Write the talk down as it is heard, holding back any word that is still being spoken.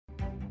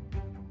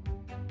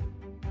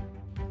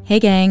Hey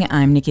gang,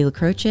 I'm Nikki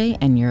LaCroce,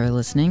 and you're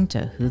listening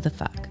to Who the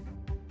Fuck?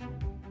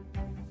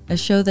 A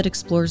show that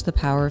explores the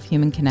power of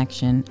human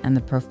connection and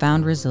the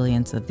profound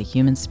resilience of the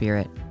human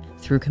spirit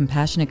through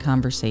compassionate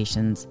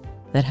conversations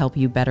that help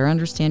you better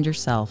understand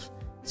yourself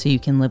so you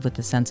can live with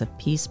the sense of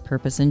peace,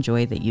 purpose, and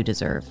joy that you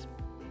deserve.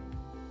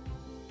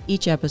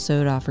 Each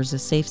episode offers a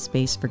safe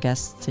space for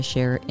guests to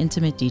share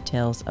intimate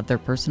details of their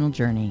personal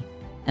journey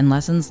and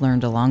lessons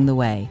learned along the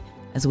way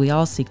as we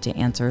all seek to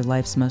answer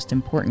life's most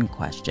important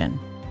question.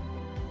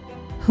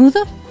 Who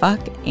the fuck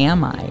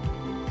am I?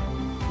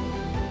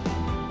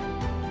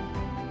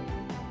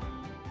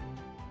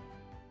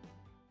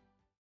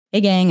 Hey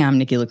gang, I'm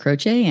Nikki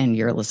LaCroce, and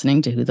you're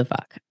listening to Who the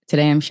Fuck?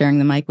 Today I'm sharing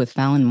the mic with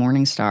Falyn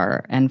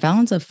Morningstar, and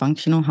Falyn's a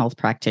functional health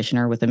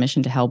practitioner with a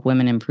mission to help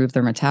women improve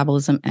their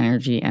metabolism,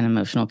 energy, and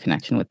emotional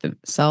connection with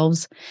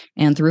themselves.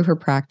 And through her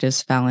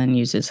practice, Falyn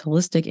uses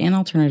holistic and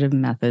alternative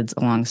methods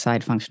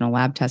alongside functional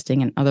lab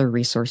testing and other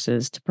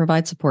resources to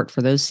provide support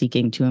for those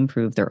seeking to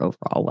improve their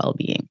overall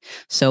well-being.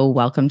 So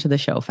welcome to the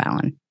show,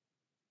 Falyn.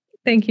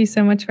 Thank you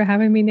so much for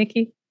having me,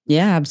 Nikki.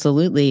 Yeah,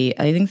 absolutely.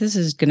 I think this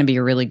is going to be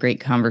a really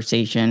great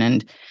conversation.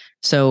 And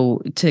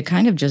so to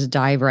kind of just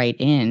dive right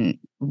in,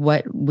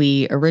 what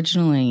we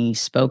originally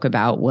spoke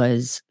about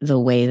was the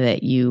way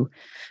that you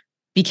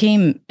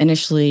became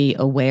initially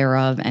aware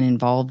of and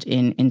involved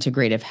in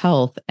integrative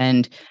health.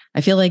 And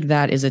I feel like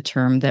that is a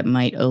term that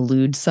might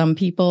elude some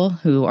people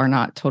who are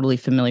not totally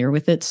familiar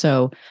with it.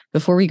 So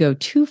before we go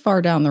too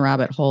far down the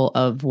rabbit hole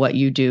of what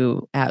you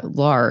do at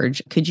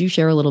large, could you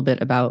share a little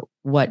bit about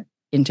what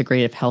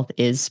integrative health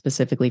is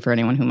specifically for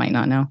anyone who might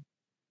not know?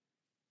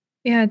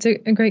 Yeah, it's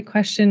a great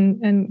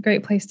question and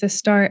great place to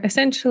start.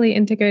 Essentially,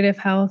 integrative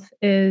health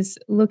is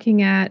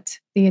looking at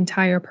the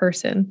entire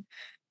person.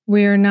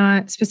 We're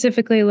not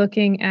specifically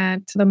looking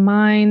at the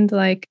mind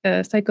like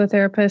a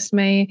psychotherapist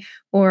may,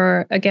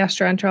 or a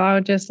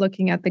gastroenterologist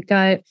looking at the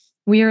gut.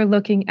 We are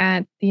looking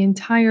at the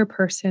entire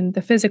person,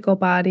 the physical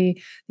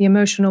body, the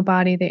emotional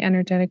body, the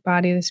energetic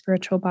body, the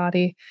spiritual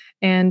body,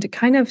 and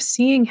kind of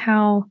seeing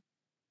how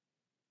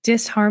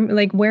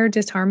where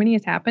disharmony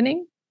is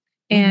happening,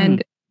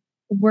 and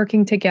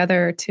working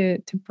together to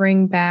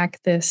bring back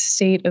this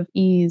state of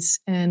ease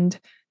and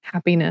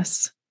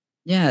happiness.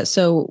 Yeah.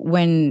 So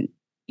when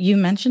you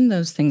mentioned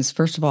those things,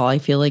 first of all, I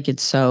feel like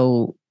it's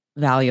so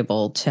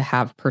valuable to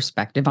have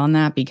perspective on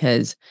that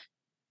because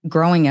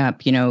growing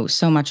up,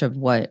 so much of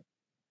what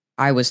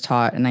I was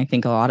taught, and I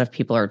think a lot of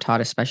people are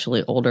taught,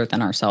 especially older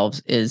than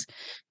ourselves, is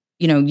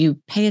you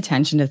pay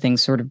attention to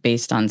things sort of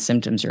based on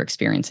symptoms you're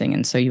experiencing.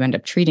 And so you end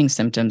up treating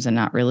symptoms and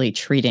not really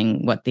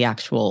treating what the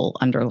actual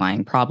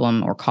underlying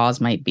problem or cause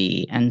might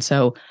be. And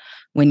so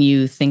when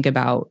you think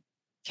about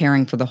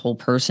caring for the whole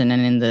person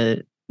and in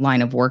the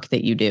line of work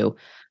that you do,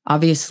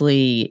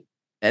 obviously,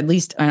 at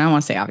least, and I don't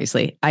want to say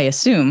obviously, I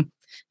assume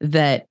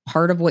that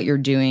part of what you're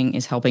doing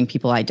is helping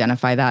people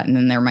identify that. And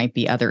then there might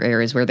be other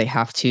areas where they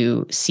have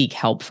to seek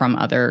help from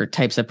other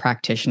types of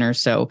practitioners.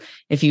 So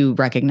if you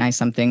recognize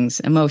something's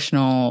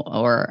emotional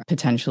or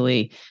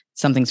potentially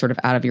something sort of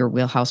out of your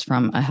wheelhouse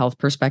from a health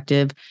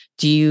perspective,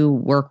 do you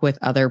work with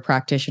other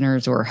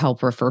practitioners or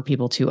help refer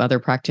people to other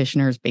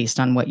practitioners based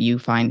on what you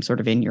find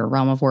sort of in your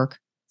realm of work?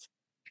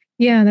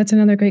 Yeah, that's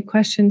another great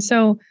question.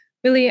 So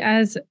really,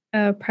 as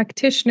a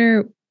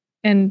practitioner,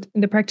 and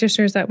the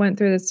practitioners that went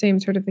through the same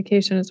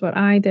certification as what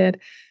I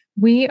did,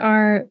 we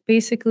are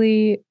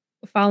basically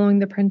following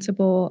the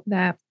principle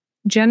that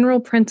general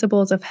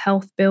principles of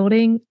health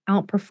building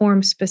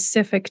outperform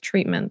specific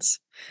treatments.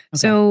 Okay.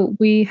 So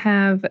we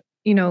have,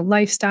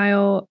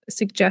 lifestyle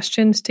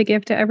suggestions to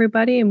give to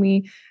everybody, and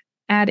we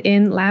add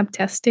in lab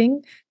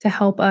testing to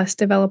help us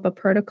develop a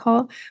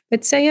protocol.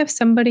 But say if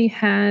somebody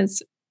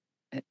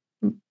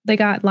they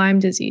got Lyme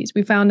disease,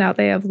 we found out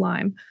they have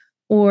Lyme,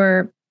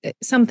 or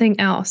something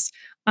else.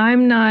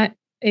 I'm not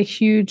a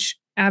huge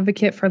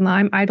advocate for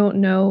Lyme. I don't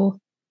know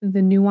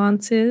the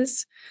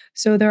nuances.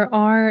 So there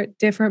are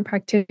different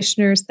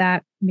practitioners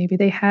that maybe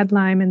they had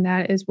Lyme and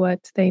that is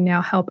what they now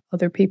help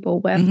other people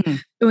with. Mm-hmm.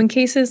 So in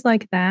cases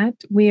like that,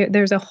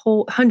 there's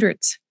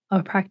hundreds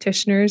of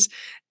practitioners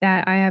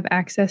that I have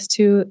access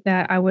to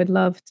that I would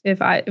love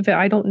if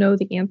I don't know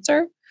the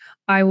answer,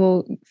 I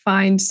will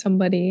find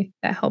somebody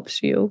that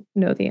helps you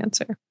know the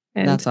answer.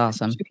 And that's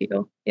awesome.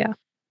 Yeah.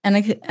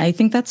 And I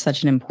think that's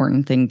such an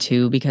important thing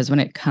too, because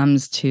when it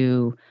comes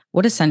to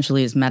what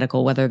essentially is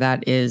medical, whether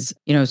that is,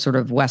 sort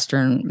of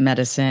Western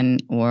medicine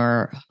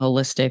or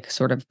holistic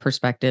sort of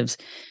perspectives,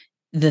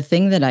 the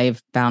thing that I've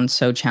found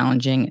so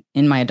challenging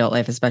in my adult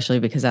life,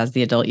 especially because as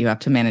the adult, you have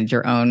to manage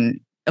your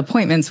own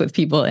appointments with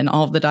people and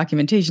all of the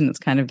documentation that's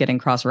kind of getting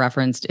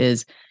cross-referenced,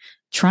 is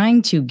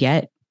trying to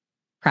get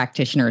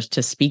practitioners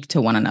to speak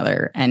to one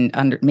another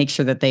and make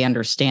sure that they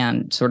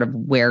understand sort of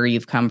where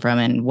you've come from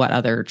and what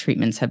other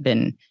treatments have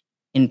been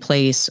in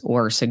place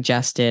or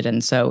suggested.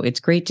 And so it's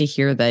great to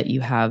hear that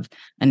you have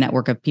a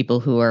network of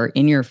people who are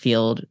in your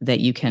field that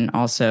you can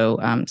also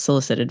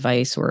solicit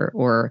advice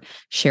or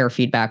share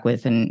feedback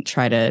with and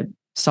try to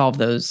solve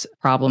those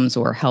problems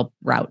or help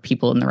route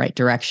people in the right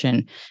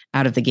direction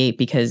out of the gate.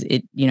 Because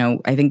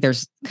I think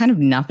there's kind of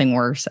nothing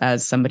worse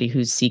as somebody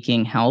who's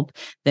seeking help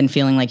than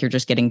feeling like you're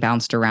just getting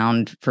bounced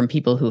around from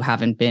people who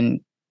haven't been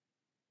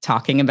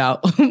talking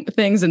about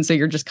things. And so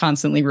you're just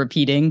constantly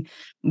repeating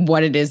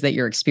what it is that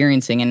you're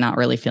experiencing and not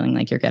really feeling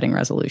like you're getting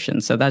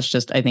resolution. So that's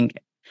just, I think,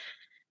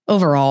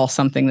 overall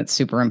something that's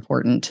super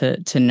important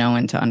to know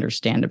and to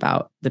understand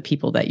about the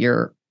people that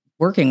you're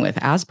working with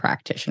as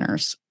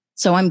practitioners.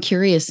 So I'm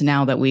curious,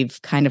 now that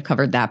we've kind of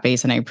covered that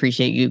base, and I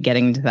appreciate you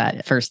getting to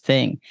that first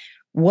thing,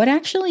 what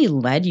actually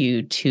led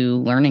you to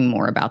learning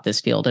more about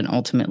this field and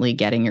ultimately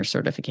getting your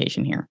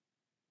certification here?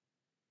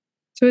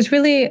 So it was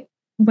really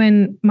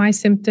when my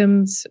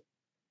symptoms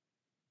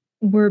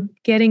were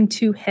getting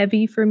too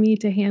heavy for me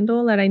to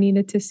handle that I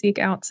needed to seek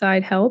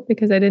outside help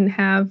because I didn't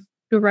have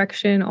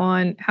direction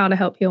on how to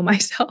help heal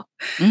myself.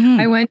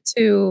 I went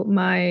to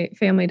my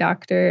family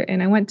doctor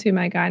and I went to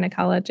my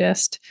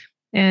gynecologist,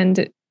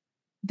 and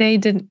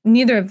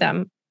neither of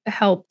them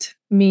helped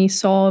me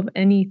solve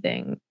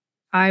anything.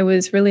 I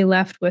was really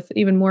left with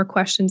even more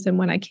questions than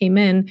when I came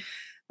in.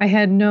 I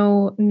had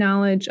no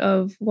knowledge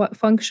of what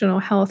functional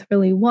health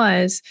really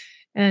was,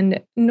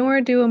 and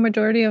nor do a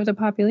majority of the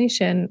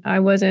population. I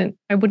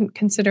wouldn't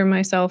consider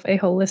myself a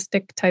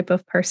holistic type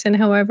of person.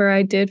 However,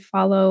 I did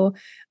follow,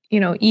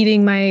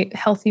 eating my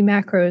healthy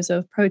macros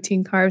of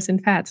protein, carbs,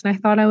 and fats. And I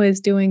thought I was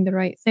doing the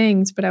right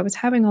things, but I was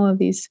having all of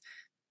these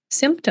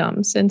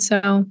symptoms. And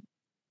so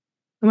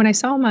when I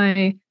saw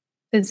my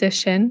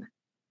physician,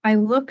 I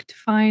looked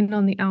fine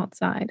on the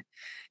outside.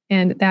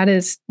 And that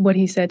is what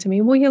he said to me.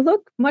 Well, you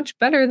look much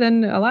better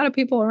than a lot of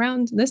people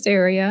around this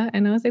area.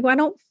 And I was like, well, I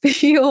don't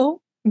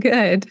feel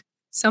good.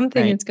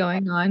 Something is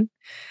going on.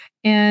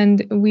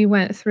 And we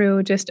went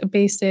through just a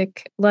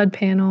basic blood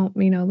panel,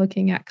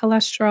 looking at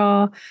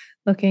cholesterol,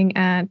 looking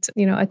at,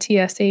 a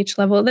TSH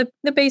level,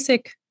 the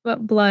basic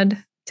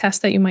blood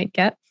test that you might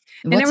get.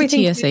 What's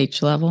a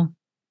TSH level?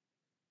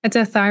 It's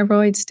a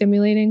thyroid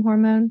stimulating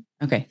hormone.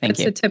 Okay, thank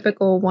you. It's a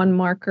typical one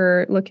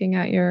marker looking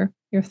at your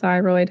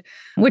thyroid,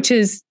 which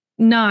is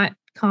not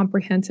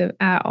comprehensive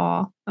at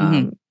all.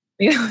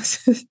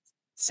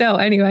 So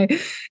anyway,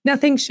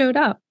 nothing showed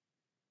up.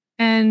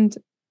 And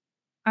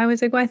I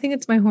was like, well, I think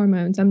it's my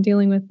hormones. I'm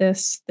dealing with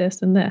this,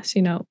 and this,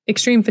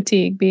 extreme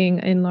fatigue being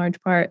in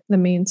large part the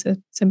main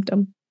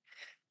symptom.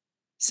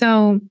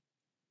 So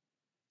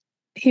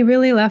he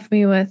really left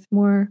me with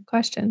more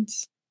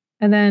questions.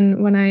 And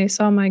then when I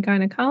saw my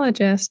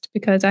gynecologist,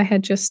 because I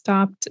had just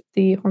stopped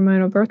the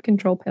hormonal birth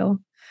control pill,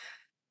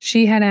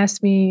 she had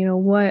asked me,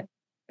 what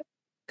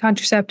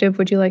contraceptive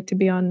would you like to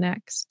be on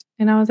next?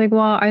 And I was like,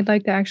 well, I'd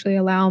like to actually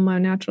allow my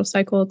natural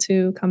cycle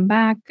to come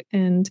back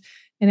and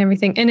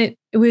everything. And it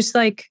was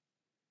like,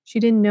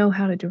 she didn't know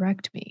how to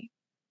direct me.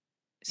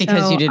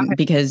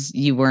 Because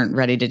you weren't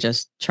ready to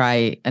just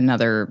try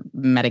another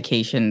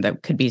medication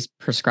that could be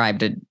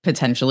prescribed to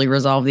potentially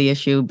resolve the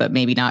issue, but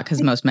maybe not,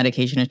 because most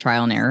medication is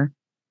trial and error.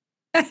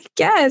 I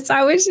guess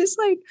I was just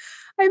like,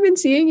 I've been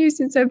seeing you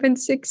since I've been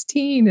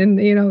 16,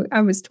 and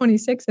I was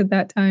 26 at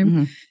that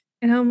time.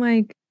 And I'm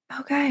like,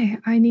 okay,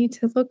 I need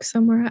to look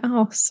somewhere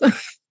else.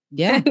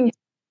 Yeah.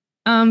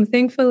 And,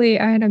 thankfully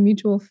I had a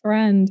mutual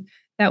friend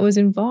that was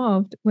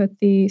involved with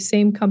the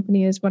same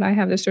company as what I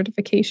have the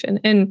certification.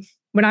 And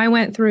when I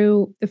went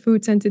through the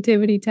food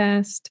sensitivity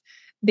test,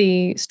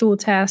 the stool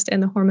test,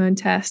 and the hormone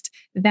test,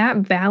 that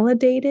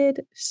validated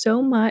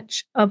so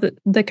much of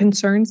the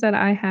concerns that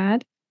I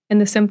had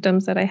and the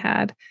symptoms that I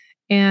had.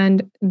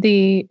 And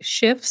the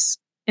shifts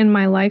in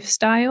my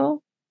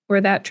lifestyle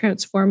were that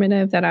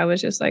transformative that I was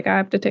just like, I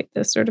have to take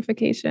this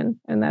certification.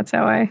 And that's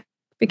how I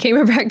became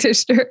a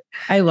practitioner.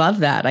 I love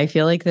that. I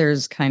feel like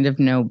there's kind of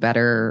no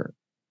better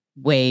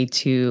way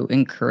to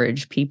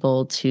encourage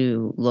people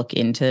to look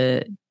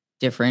into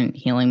different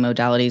healing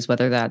modalities,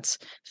 whether that's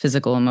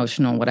physical,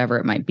 emotional, whatever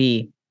it might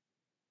be.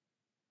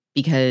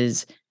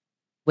 Because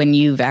when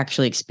you've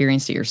actually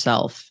experienced it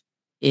yourself,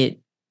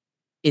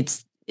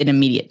 it's an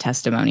immediate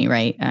testimony,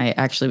 right? I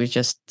actually was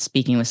just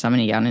speaking with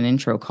somebody on an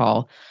intro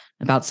call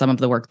about some of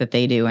the work that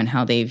they do and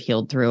how they've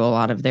healed through a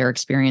lot of their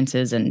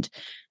experiences. And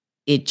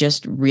it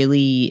just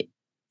really,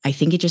 I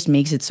think it just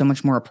makes it so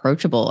much more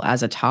approachable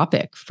as a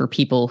topic for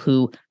people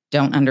who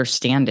don't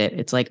understand it.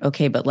 It's like,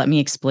 okay, but let me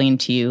explain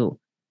to you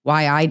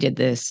why I did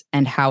this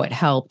and how it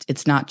helped.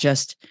 It's not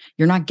just,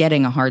 you're not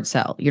getting a hard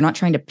sell. You're not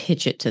trying to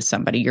pitch it to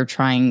somebody. You're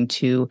trying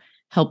to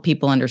help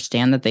people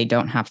understand that they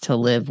don't have to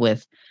live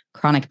with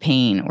chronic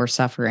pain or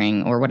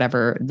suffering or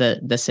whatever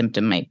the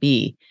symptom might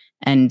be.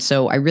 And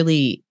so I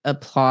really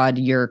applaud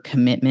your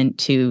commitment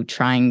to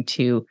trying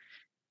to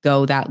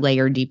go that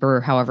layer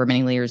deeper, however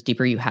many layers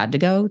deeper you had to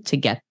go to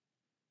get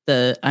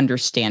the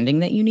understanding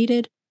that you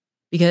needed.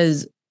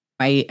 Because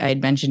I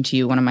had mentioned to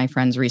you, one of my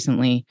friends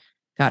recently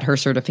got her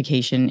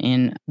certification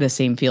in the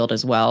same field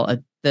as well.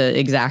 The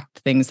exact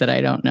things that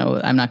I don't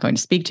know, I'm not going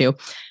to speak to.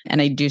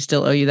 And I do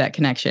still owe you that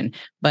connection.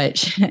 But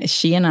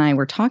she and I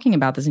were talking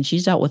about this, and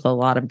she's dealt with a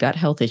lot of gut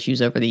health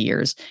issues over the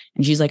years.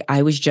 And she's like,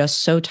 I was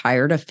just so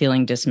tired of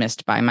feeling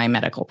dismissed by my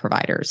medical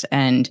providers.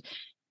 And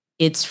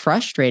it's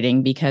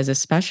frustrating because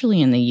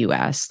especially in the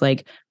US,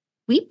 like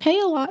we pay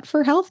a lot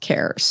for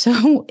healthcare.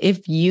 So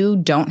if you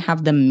don't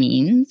have the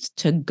means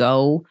to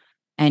go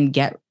and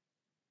get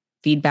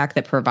feedback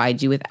that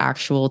provides you with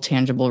actual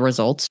tangible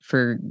results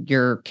for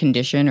your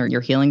condition or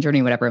your healing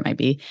journey, whatever it might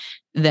be,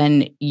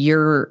 then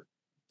you're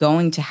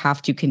going to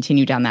have to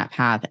continue down that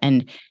path.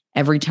 And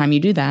every time you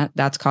do that,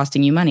 that's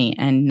costing you money.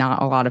 And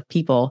not a lot of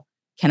people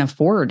can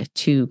afford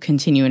to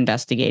continue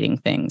investigating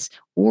things,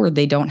 or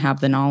they don't have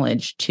the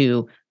knowledge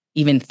to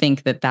even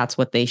think that that's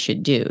what they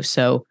should do.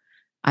 So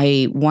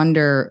I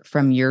wonder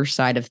from your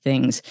side of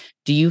things,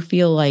 do you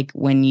feel like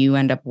when you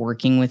end up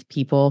working with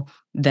people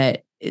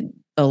that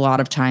a lot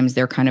of times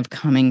they're kind of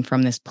coming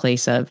from this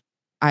place of,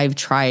 I've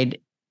tried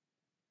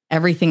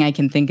everything I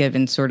can think of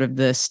in sort of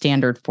the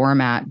standard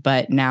format,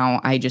 but now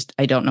I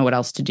don't know what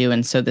else to do.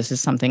 And so this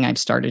is something I've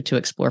started to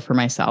explore for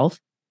myself?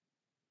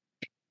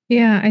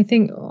 Yeah, I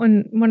think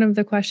on one of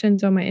the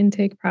questions on my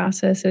intake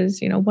process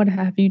is, what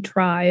have you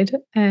tried?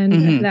 And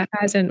Hmm. that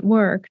hasn't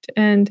worked.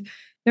 And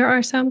there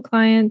are some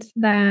clients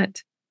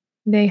that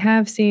they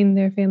have seen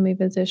their family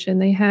physician,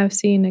 they have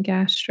seen a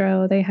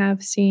gastro, they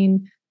have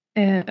seen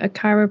a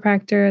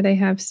chiropractor, they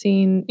have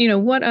seen,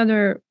 what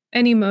other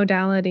any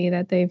modality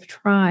that they've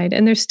tried.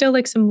 And there's still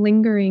like some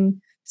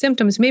lingering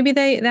symptoms. Maybe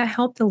that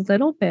helped a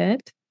little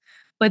bit,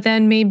 but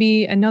then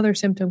maybe another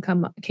symptom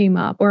came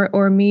up,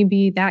 or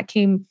maybe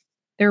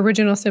their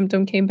original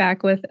symptom came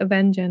back with a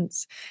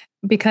vengeance,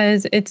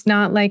 because it's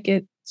not like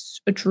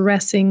it's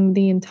addressing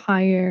the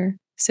entire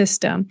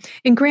system.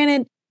 And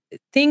granted,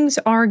 things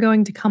are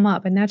going to come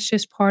up, and that's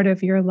just part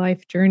of your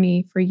life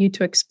journey for you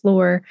to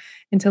explore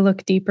and to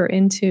look deeper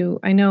into.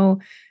 I know,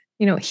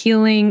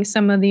 healing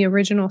some of the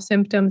original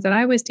symptoms that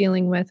I was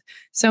dealing with,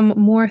 some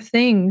more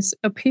things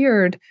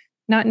appeared,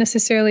 not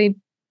necessarily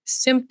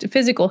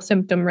physical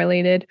symptom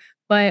related,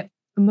 but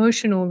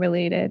emotional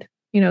related,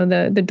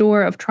 the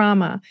door of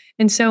trauma.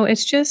 And so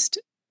it's just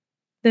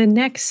the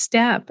next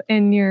step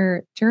in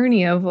your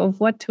journey of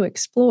what to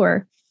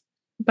explore.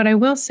 But I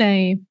will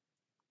say,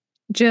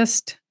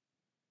 just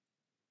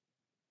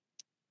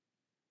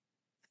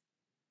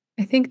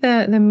I think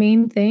the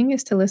main thing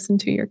is to listen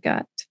to your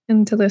gut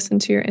and to listen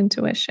to your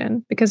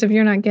intuition, because if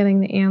you're not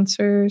getting the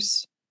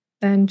answers,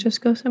 then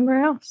just go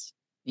somewhere else.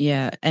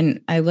 Yeah.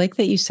 And I like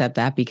that you said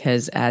that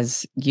because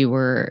as you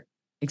were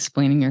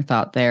explaining your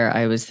thought there,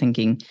 I was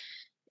thinking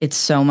it's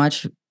so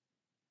much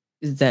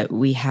that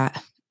we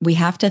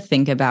have to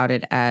think about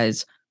it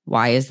as,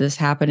 why is this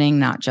happening,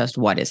 not just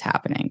what is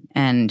happening.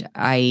 And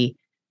I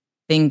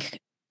think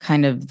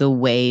kind of the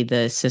way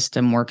the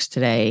system works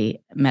today,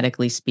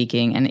 medically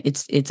speaking, and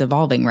it's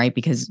evolving, right?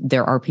 Because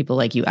there are people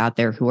like you out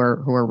there who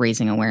are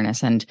raising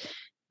awareness and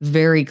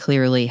very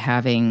clearly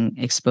having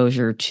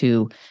exposure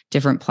to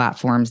different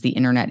platforms. The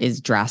internet is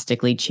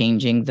drastically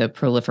changing the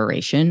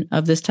proliferation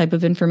of this type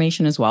of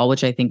information as well,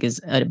 which I think is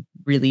a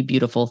really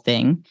beautiful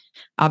thing.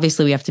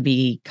 Obviously, we have to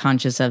be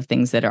conscious of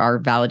things that are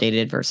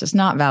validated versus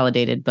not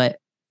validated, but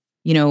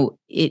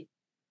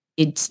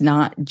it's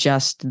not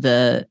just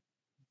the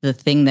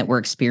thing that we're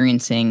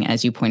experiencing,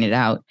 as you pointed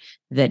out,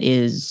 that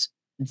is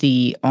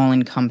the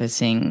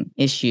all-encompassing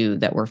issue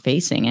that we're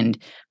facing.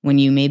 And when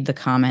you made the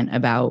comment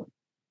about,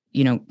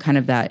 kind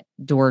of that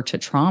door to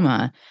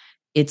trauma,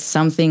 it's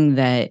something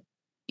that,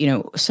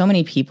 so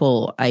many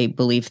people, I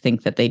believe,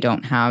 think that they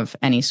don't have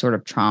any sort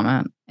of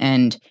trauma.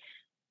 And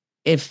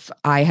if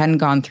I hadn't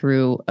gone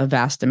through a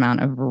vast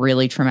amount of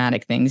really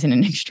traumatic things in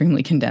an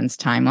extremely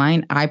condensed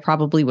timeline, I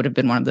probably would have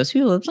been one of those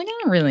people that's like, I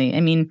don't really, I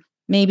mean,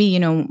 maybe,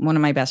 one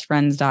of my best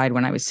friends died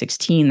when I was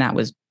 16. That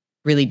was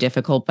really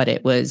difficult, but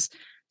it was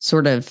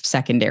sort of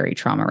secondary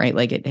trauma, right?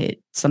 Like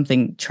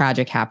something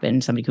tragic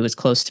happened, somebody who was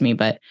close to me.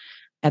 But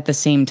at the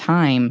same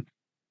time,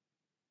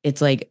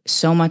 it's like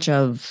so much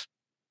of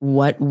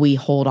what we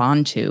hold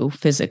on to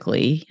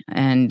physically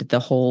and the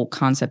whole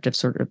concept of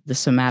sort of the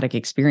somatic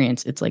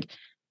experience, it's like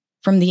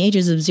from the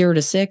ages of 0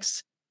 to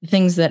 6,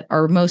 things that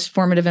are most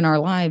formative in our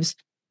lives,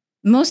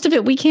 most of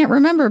it we can't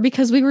remember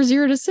because we were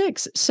 0 to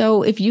 6.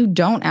 So if you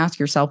don't ask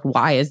yourself,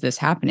 why is this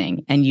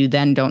happening? And you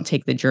then don't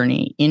take the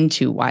journey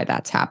into why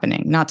that's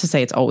happening, not to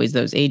say it's always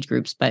those age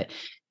groups, but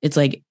it's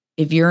like,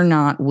 if you're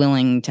not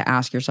willing to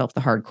ask yourself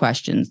the hard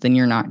questions, then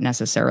you're not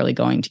necessarily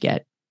going to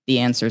get the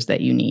answers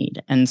that you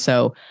need. And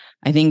so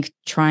I think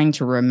trying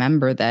to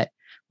remember that,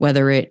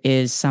 whether it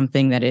is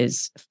something that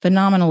is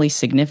phenomenally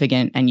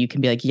significant and you can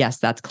be like, yes,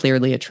 that's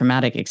clearly a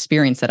traumatic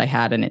experience that I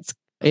had and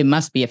it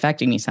must be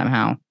affecting me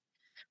somehow,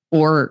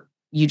 or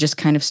you just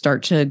kind of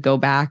start to go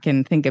back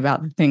and think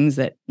about the things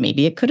that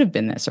maybe it could have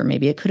been this or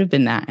maybe it could have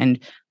been that, and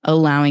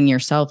allowing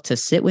yourself to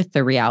sit with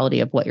the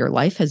reality of what your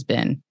life has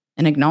been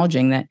and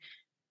acknowledging that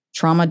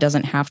trauma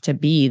doesn't have to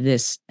be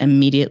this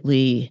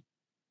immediately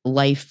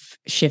life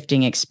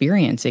shifting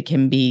experience. It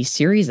can be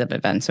series of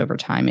events over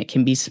time. It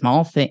can be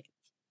small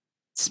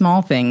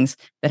things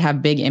that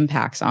have big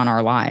impacts on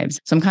our lives.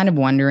 So I'm kind of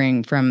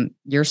wondering from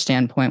your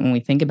standpoint, when we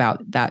think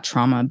about that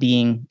trauma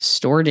being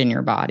stored in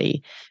your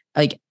body,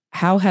 like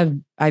how have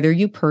either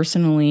you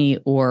personally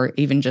or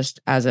even just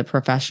as a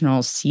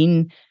professional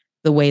seen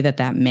the way that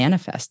that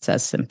manifests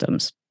as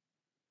symptoms?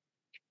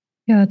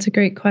 Yeah, that's a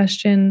great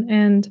question.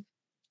 And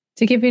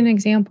to give you an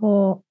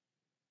example,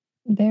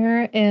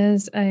 there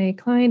is a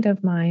client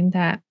of mine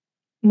that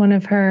one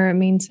of her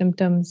main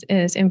symptoms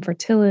is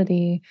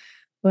infertility,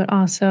 but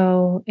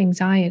also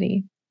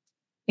anxiety.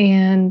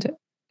 And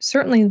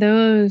certainly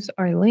those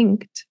are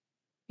linked.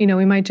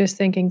 We might just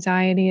think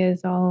anxiety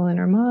is all in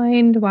our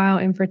mind, while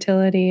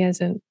infertility is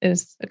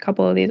a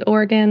couple of these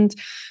organs.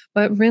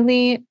 But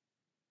really,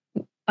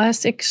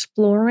 us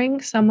exploring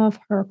some of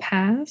her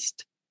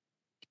past,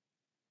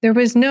 there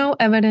was no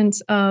evidence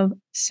of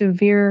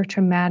severe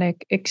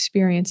traumatic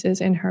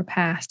experiences in her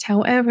past.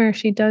 However,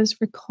 she does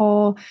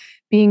recall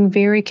being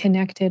very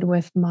connected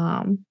with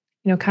mom,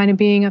 kind of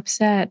being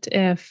upset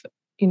if,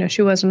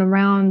 she wasn't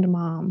around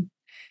mom.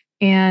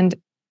 And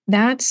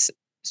that's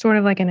sort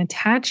of like an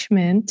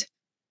attachment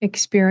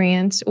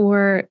experience,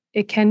 or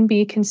it can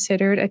be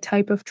considered a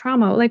type of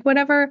trauma, like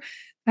whatever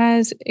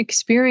she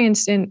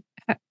experienced in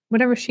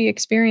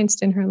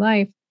her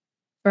life,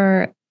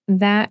 for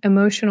that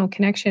emotional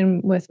connection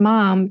with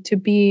mom to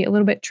be a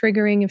little bit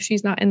triggering if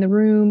she's not in the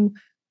room,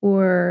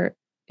 or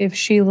if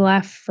she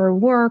left for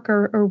work,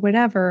 or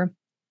whatever,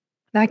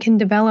 that can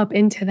develop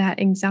into that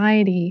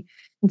anxiety.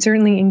 And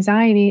certainly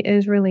anxiety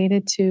is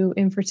related to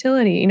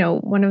infertility.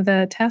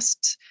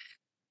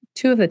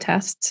 Two of the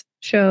tests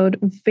showed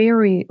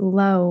very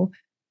low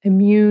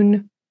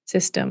immune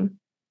system,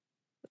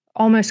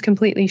 almost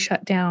completely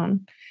shut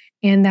down.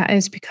 And that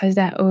is because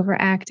that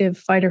overactive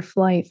fight or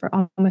flight for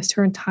almost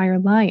her entire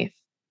life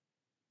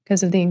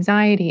because of the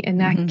anxiety, and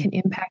that can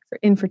impact for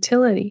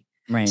infertility.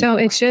 Right. So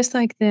it's just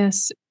like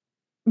this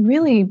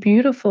really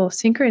beautiful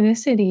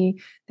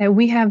synchronicity that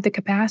we have the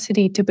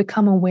capacity to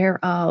become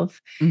aware of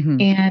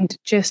and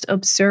just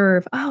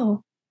observe,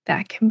 oh,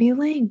 that can be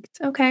linked.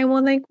 Okay,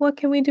 well, like, what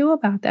can we do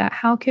about that?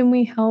 How can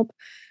we help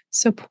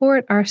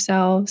support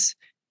ourselves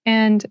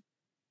and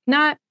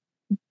not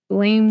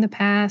blame the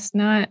past,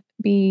 not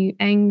be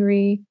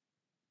angry?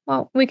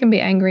 Well, we can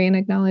be angry and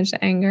acknowledge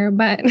the anger,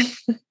 but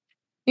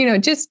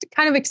just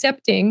kind of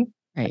accepting.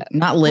 Right.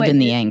 Not live in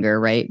the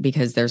anger, right?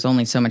 Because there's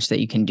only so much that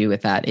you can do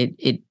with that.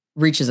 It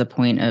reaches a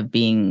point of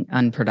being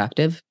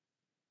unproductive.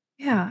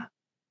 Yeah.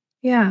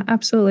 Yeah,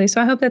 absolutely. So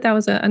I hope that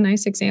was a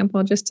nice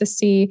example, just to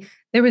see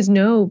there was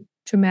no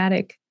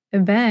traumatic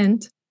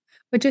event,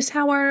 but just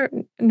how our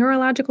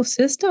neurological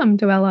system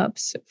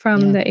develops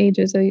from the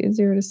ages of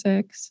 0 to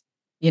 6.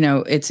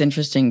 It's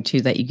interesting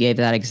too that you gave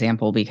that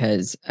example,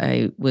 because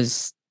I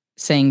was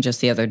saying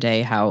just the other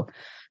day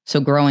so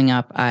growing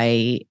up,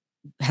 I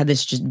had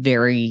this just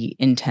very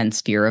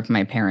intense fear of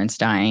my parents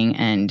dying.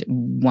 And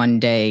one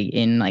day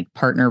in like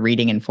partner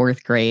reading in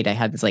 4th grade, I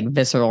had this like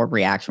visceral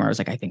reaction where I was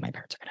like, I think my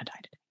parents are going to die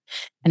today.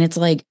 And it's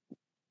like,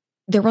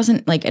 there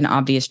wasn't like an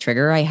obvious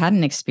trigger. I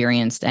hadn't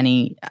experienced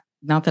any,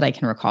 not that I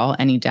can recall,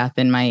 any death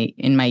in my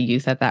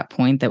youth at that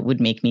point that would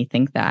make me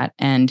think that.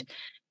 And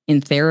in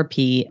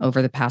therapy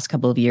over the past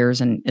couple of years,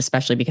 and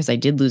especially because I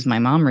did lose my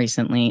mom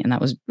recently, and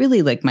that was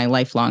really like my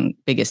lifelong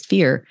biggest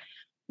fear,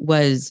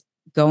 was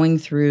going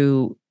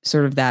through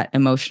sort of that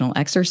emotional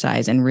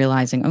exercise and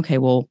realizing, okay,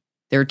 well,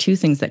 there are two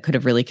things that could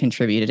have really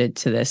contributed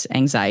to this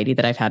anxiety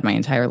that I've had my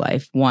entire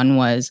life. One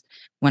was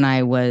when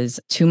I was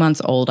 2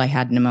 months old, I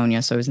had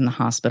pneumonia. So I was in the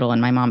hospital,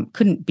 and my mom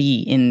couldn't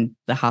be in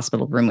the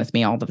hospital room with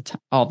me all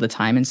the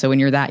time. And so when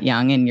you're that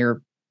young and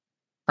your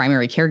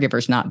primary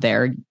caregiver's not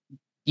there,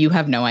 you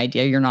have no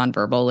idea. You're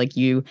nonverbal. Like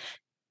you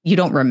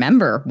don't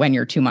remember when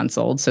you're 2 months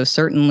old. So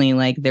certainly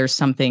like there's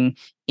something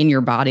in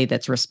your body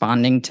that's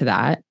responding to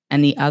that.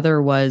 And the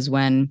other was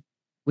when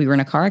we were in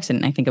a car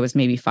accident. I think it was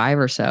maybe 5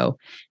 or so.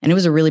 And it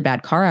was a really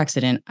bad car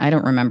accident. I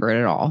don't remember it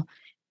at all.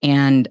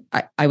 And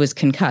I was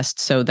concussed.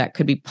 So that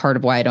could be part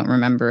of why I don't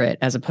remember it,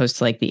 as opposed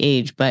to like the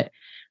age. But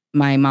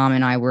my mom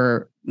and I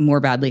were more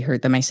badly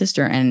hurt than my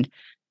sister. And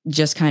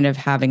just kind of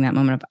having that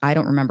moment of, I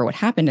don't remember what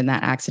happened in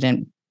that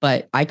accident,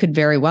 but I could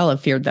very well have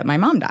feared that my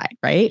mom died.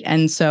 Right.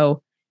 And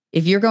so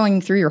if you're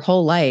going through your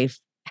whole life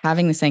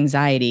having this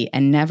anxiety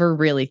and never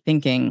really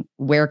thinking,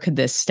 where could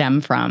this stem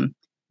from?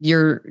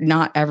 You're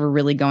not ever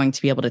really going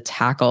to be able to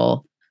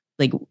tackle,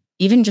 like,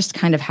 even just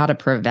kind of how to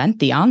prevent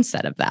the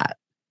onset of that.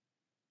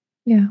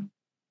 Yeah.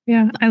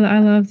 Yeah. I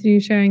love you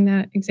sharing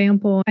that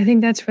example. I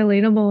think that's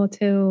relatable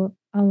to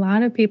a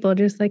lot of people,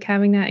 just like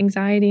having that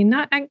anxiety,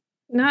 not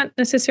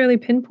necessarily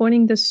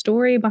pinpointing the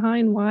story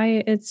behind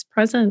why it's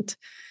present.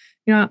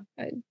 It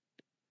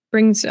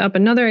brings up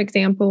another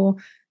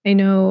example. I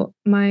know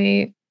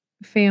my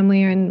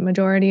family, and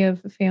majority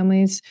of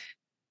families,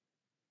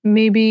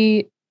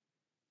 maybe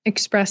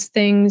express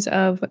things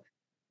of,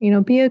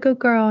 be a good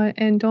girl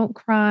and don't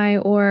cry,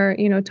 or,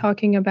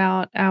 talking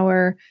about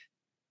our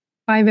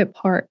private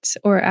parts,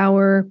 or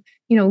our,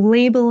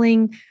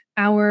 labeling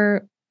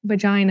our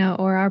vagina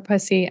or our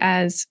pussy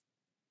as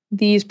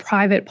these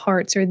private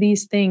parts or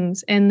these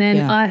things. And then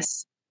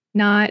us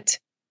not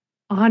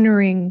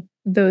honoring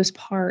those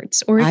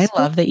parts. Or I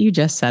love that you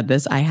just said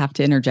this. I have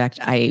to interject.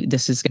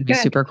 This is going to be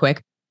super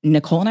quick.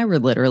 Nicole and I were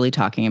literally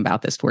talking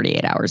about this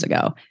 48 hours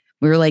ago.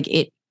 We were like,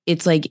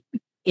 it's like,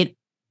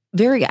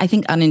 very, I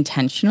think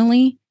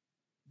unintentionally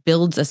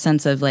builds a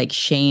sense of like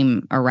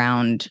shame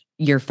around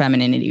your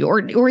femininity,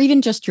 or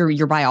even just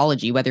your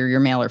biology, whether you're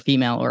male or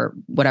female or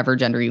whatever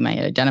gender you may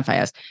identify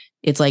as.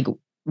 It's like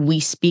we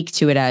speak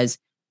to it as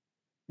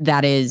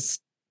that is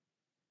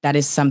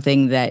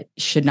something that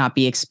should not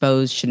be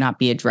exposed, should not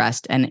be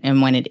addressed.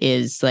 And when it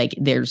is, like,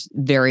 there's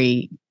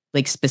very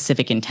like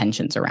specific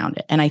intentions around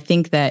it. And I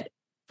think that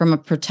from a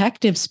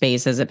protective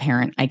space as a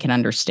parent, I can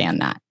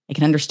understand that. I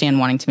can understand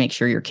wanting to make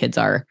sure your kids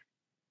are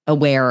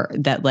aware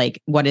that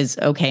like what is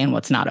okay and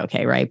what's not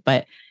okay, right?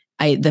 But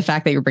the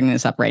fact that you're bringing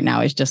this up right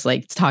now is just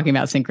like talking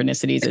about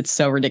synchronicities. It's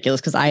so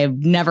ridiculous because I have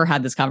never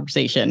had this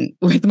conversation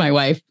with my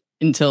wife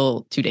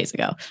until 2 days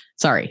ago.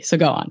 Sorry. So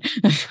go on.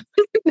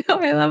 No,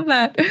 I love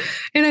that.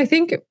 And I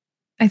think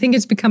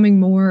it's becoming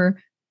more,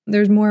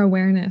 there's more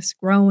awareness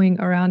growing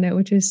around it,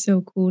 which is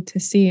so cool to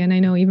see. And I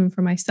know even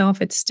for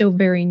myself, it's still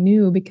very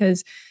new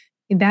because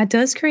that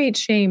does create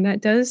shame. That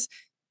does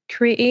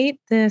create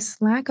this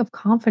lack of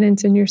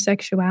confidence in your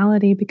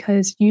sexuality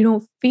because you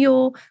don't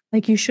feel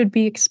like you should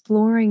be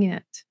exploring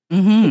it.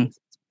 Mm-hmm. It's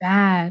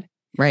bad.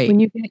 Right.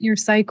 When you get your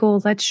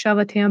cycle, let's shove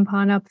a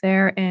tampon up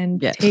there and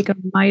take a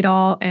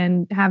Midol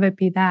and have it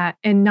be that,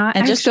 and not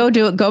and just go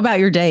about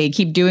your day.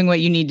 Keep doing what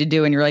you need to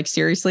do. And you're like,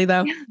 seriously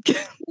though?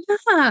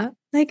 Yeah,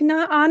 like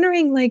not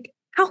honoring, like,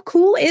 how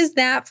cool is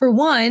that for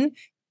one?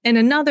 And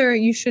another,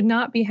 you should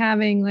not be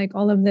having like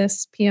all of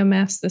this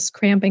PMS, this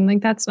cramping,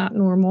 like that's not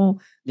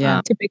normal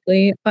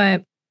typically.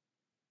 But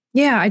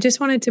yeah, I just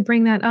wanted to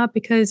bring that up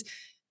because,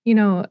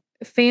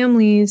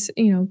 families,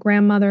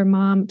 grandmother,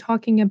 mom,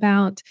 talking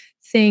about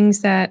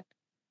things that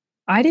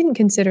I didn't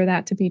consider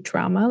that to be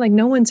trauma. Like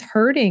no one's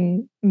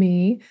hurting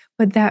me,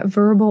 but that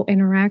verbal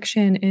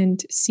interaction and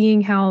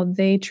seeing how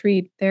they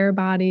treat their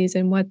bodies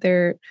and what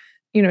they're,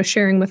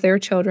 sharing with their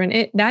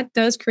children, that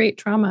does create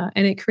trauma,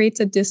 and it creates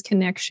a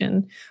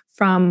disconnection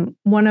from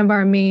one of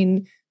our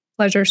main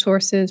pleasure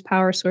sources,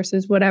 power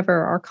sources,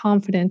 whatever. Our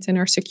confidence and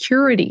our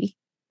security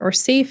or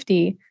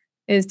safety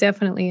is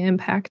definitely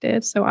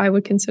impacted. So I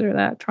would consider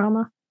that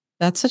trauma.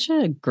 That's such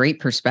a great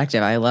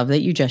perspective. I love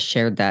that you just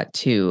shared that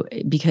too,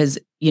 because,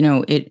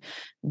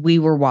 we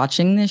were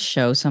watching this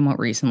show somewhat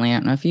recently. I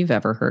don't know if you've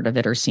ever heard of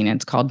it or seen it.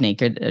 It's called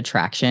Naked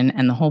Attraction.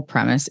 And the whole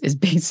premise is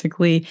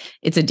basically,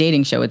 it's a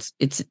dating show. It's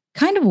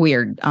kind of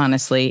weird,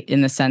 honestly,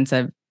 in the sense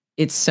of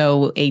it's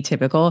so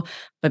atypical,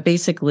 but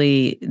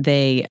basically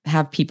they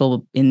have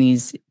people in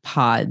these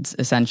pods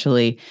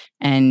essentially.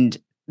 And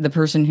the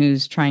person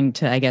who's trying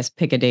to, I guess,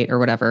 pick a date or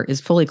whatever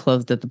is fully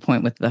clothed at the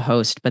point with the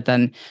host, but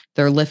then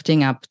they're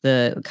lifting up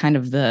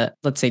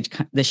let's say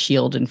the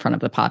shield in front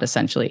of the pod,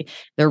 essentially.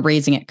 They're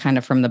raising it kind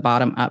of from the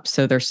bottom up.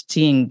 So they're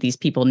seeing these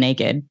people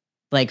naked,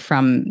 like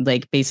from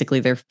like basically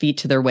their feet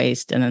to their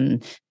waist,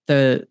 and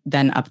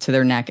then up to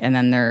their neck, and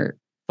then their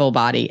full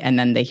body, and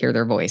then they hear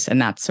their voice.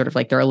 And that's sort of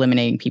like they're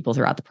eliminating people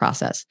throughout the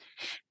process.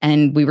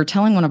 And we were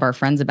telling one of our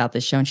friends about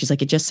this show, and she's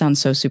like, it just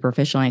sounds so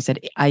superficial. And I said,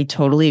 I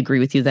totally agree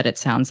with you that it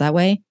sounds that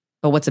way.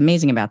 But what's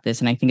amazing about this,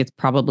 and I think it's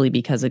probably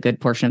because a good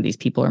portion of these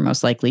people are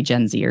most likely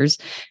Gen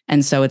Zers.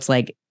 And so it's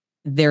like,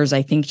 there's,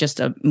 I think, just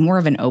a more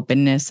of an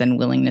openness and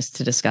willingness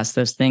to discuss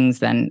those things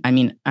than, I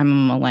mean, I'm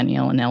a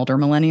millennial, an elder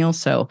millennial.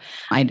 So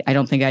I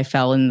don't think I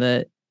fell in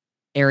the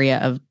area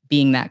of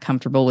being that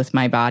comfortable with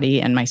my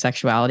body and my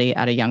sexuality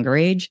at a younger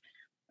age.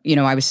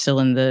 I was still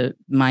in the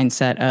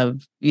mindset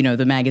of,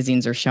 the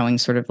magazines are showing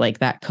sort of like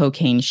that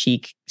cocaine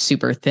chic,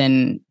 super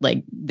thin,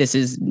 like this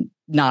is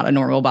not a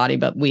normal body,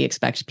 but we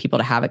expect people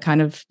to have it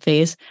kind of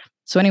phase.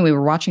 So anyway,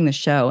 we're watching the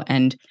show,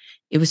 and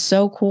it was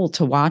so cool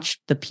to watch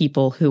the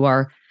people who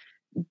are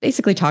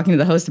basically talking to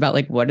the host about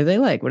like, what do they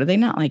like? What do they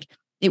not like?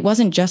 It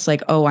wasn't just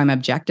like, oh, I'm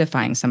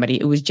objectifying somebody.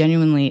 It was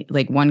genuinely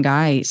like one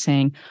guy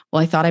saying,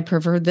 well, I thought I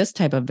preferred this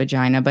type of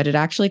vagina, but it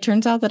actually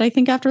turns out that I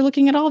think after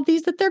looking at all of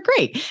these that they're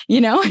great,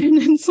 and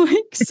it's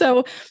like,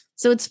 so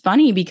it's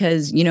funny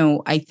because,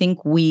 I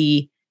think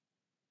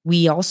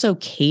we also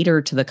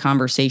cater to the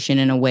conversation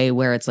in a way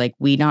where it's like,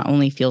 we not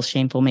only feel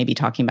shameful, maybe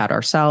talking about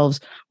ourselves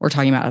or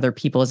talking about other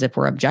people as if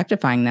we're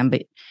objectifying them,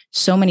 but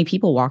so many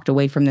people walked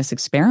away from this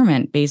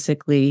experiment.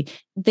 Basically,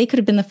 they could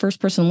have been the first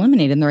person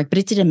eliminated. And they're like, but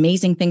it did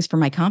amazing things for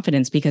my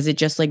confidence because it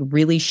just like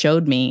really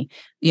showed me,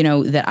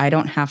 that I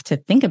don't have to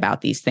think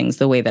about these things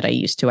the way that I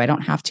used to. I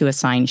don't have to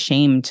assign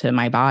shame to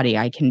my body.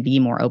 I can be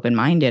more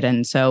open-minded.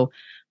 And so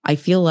I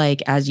feel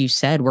like, as you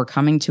said, we're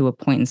coming to a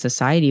point in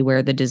society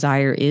where the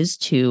desire is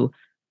to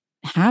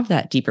have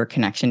that deeper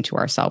connection to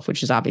ourselves,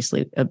 which is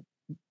obviously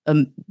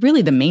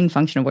really the main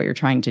function of what you're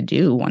trying to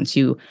do once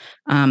you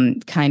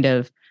kind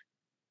of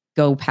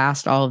go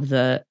past all of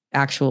the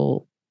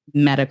actual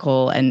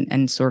medical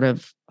and sort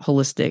of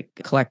holistic,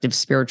 collective,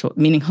 spiritual,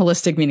 meaning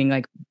holistic, meaning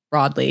like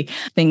broadly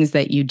things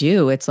that you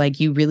do. It's like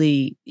you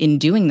really, in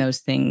doing those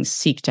things,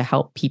 seek to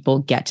help people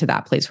get to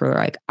that place where they're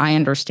like, I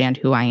understand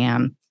who I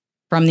am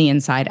from the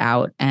inside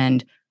out,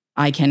 and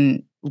I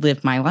can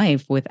live my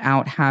life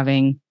without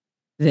having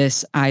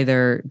this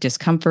either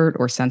discomfort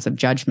or sense of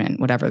judgment,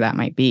 whatever that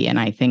might be. And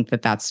I think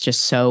that that's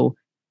just so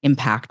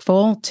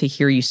impactful to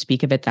hear you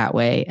speak of it that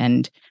way.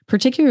 And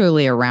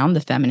particularly around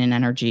the feminine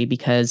energy,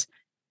 because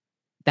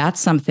that's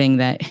something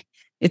that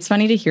it's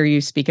funny to hear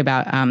you speak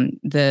about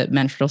the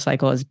menstrual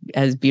cycle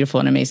as beautiful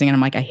and amazing. And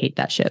I'm like, I hate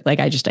that shit. Like,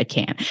 I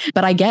can't.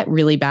 But I get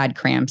really bad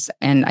cramps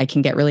and I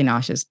can get really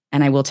nauseous.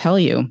 And I will tell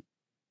you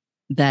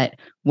that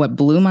what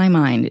blew my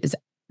mind is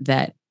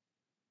that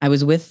I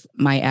was with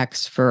my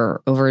ex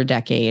for over a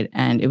decade,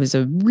 and it was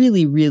a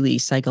really, really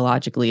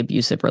psychologically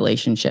abusive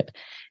relationship.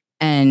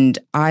 And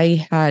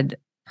I had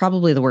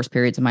probably the worst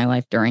periods of my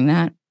life during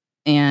that.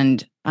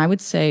 And I would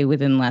say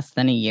within less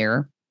than a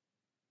year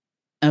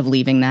of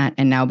leaving that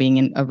and now being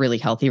in a really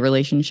healthy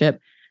relationship,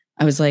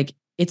 I was like,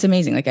 it's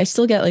amazing. Like, I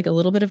still get like a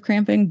little bit of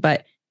cramping,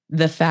 but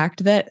the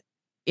fact that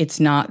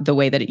it's not the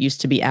way that it used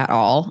to be at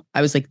all,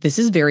 I was like, this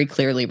is very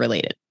clearly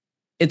related.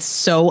 It's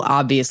so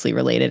obviously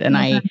related. And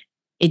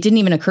it didn't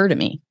even occur to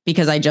me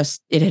because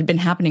it had been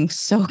happening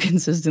so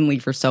consistently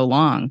for so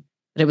long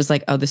that it was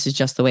like, oh, this is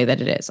just the way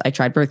that it is. I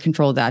tried birth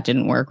control. That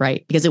didn't work,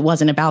 right? Because it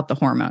wasn't about the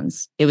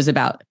hormones. It was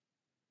about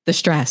the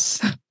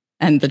stress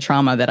and the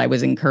trauma that I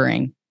was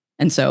incurring.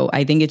 And so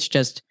I think it's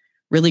just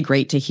really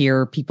great to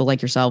hear people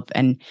like yourself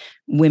and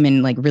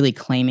women like really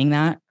claiming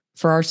that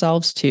for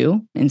ourselves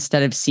too,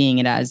 instead of seeing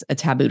it as a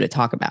taboo to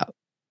talk about.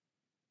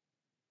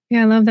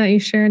 Yeah, I love that you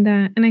shared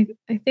that. And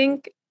I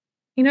think,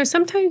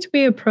 sometimes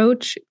we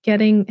approach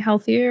getting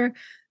healthier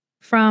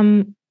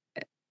from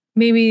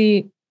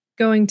maybe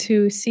going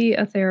to see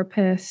a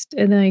therapist,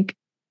 and like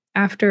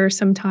after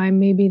some time,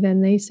 maybe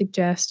then they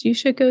suggest you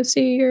should go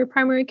see your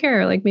primary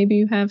care. Like maybe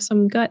you have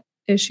some gut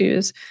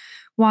issues,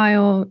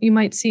 while you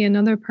might see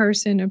another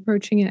person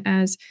approaching it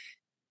as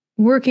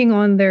working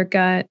on their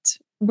gut,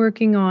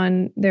 working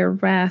on their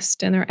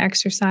rest and their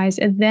exercise,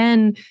 and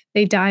then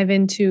they dive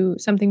into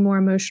something more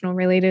emotional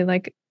related,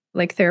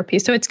 like therapy.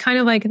 So it's kind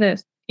of like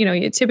this,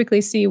 you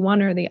typically see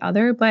one or the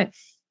other, but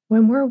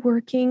when we're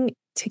working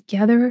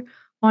together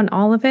on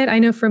all of it, I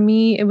know for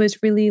me, it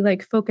was really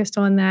like focused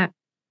on that,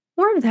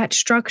 more of that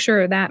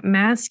structure, that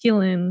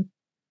masculine,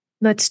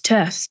 let's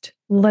test,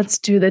 let's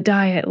do the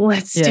diet,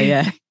 let's do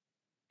yeah.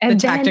 And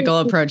the tactical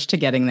approach to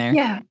getting there.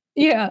 Yeah.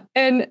 Yeah.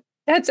 And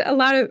that's a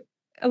lot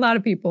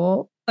of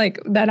people like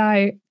that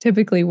I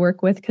typically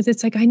work with, because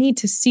it's like I need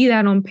to see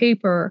that on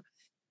paper,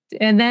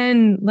 and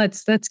then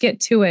let's get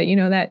to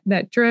it,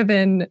 that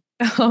driven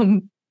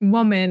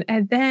woman.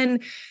 And then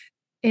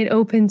it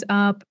opens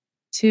up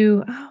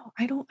to, oh,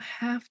 I don't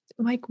have to,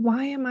 like,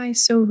 why am I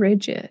so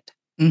rigid?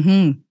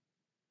 Mm-hmm.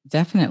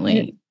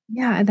 Definitely.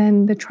 Yeah. And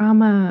then the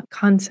trauma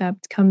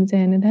concept comes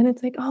in, and then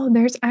it's like, oh,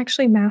 there's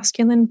actually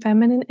masculine,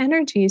 feminine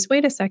energies.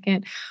 Wait a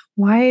second.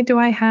 Why do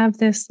I have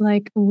this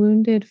like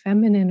wounded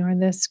feminine or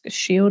this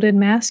shielded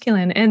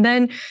masculine? And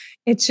then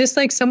it's just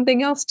like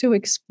something else to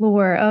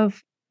explore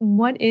of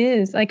what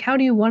is like, how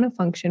do you want to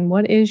function?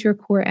 What is your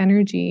core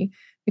energy?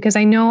 Because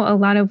I know a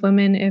lot of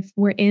women, if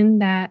we're in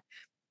that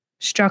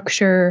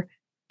structure,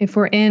 if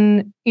we're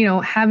in,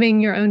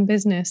 having your own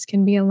business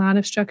can be a lot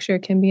of structure,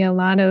 can be a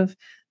lot of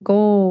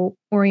goal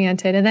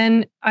oriented. And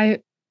then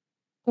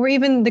or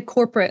even the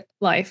corporate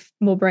life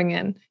will bring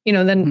in,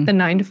 the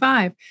 9 to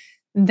 5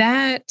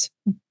 that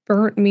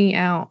burnt me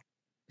out.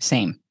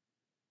 Same.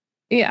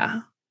 Yeah.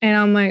 And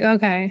I'm like,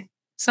 okay,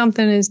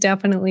 something is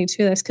definitely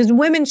to this, because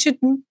women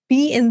shouldn't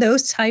be in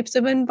those types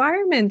of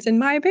environments, in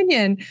my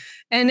opinion.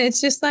 And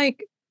it's just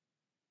like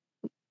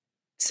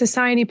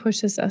society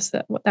pushes us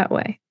that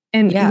way,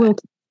 and we'll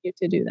continue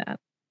to do that.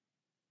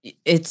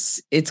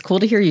 It's cool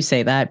to hear you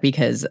say that,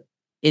 because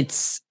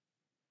it's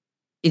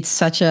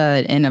such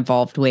an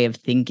evolved way of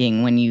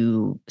thinking when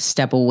you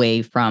step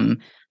away from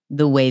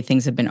the way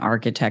things have been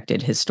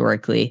architected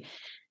historically.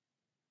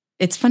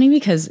 It's funny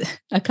because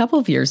a couple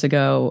of years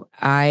ago,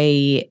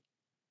 I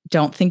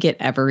don't think it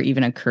ever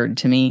even occurred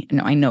to me.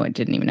 No, I know it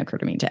didn't even occur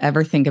to me to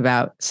ever think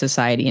about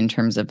society in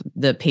terms of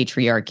the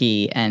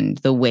patriarchy and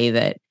the way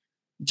that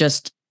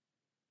just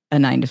a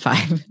 9 to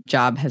 5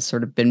 job has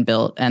sort of been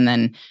built. And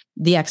then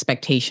the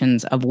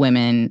expectations of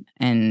women,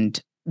 and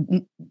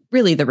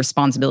really the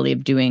responsibility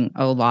of doing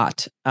a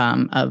lot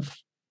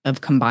of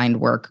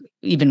combined work,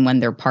 even when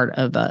they're part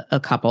of a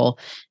couple,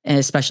 and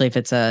especially if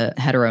it's a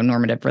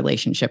heteronormative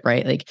relationship,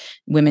 right? Like,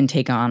 women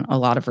take on a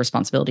lot of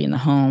responsibility in the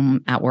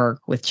home, at work,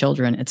 with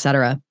children, et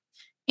cetera.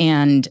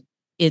 And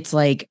it's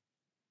like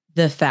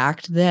the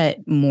fact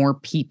that more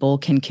people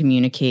can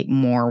communicate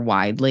more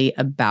widely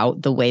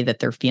about the way that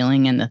they're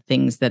feeling and the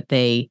things that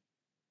they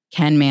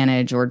can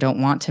manage or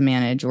don't want to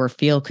manage or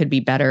feel could be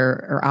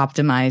better or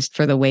optimized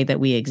for the way that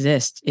we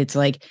exist. It's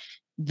like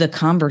the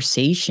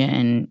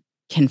conversation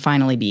can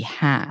finally be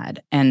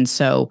had. And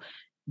so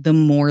the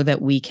more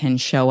that we can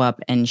show up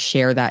and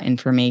share that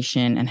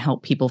information and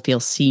help people feel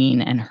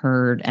seen and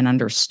heard and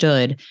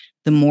understood,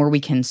 the more we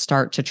can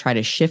start to try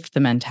to shift the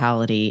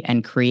mentality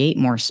and create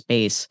more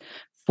space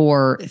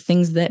for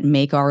things that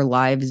make our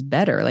lives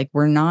better. Like,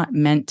 we're not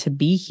meant to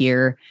be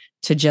here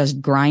to just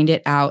grind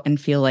it out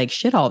and feel like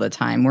shit all the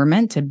time. We're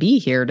meant to be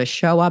here to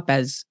show up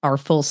as our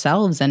full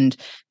selves and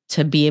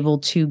to be able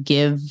to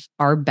give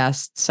our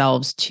best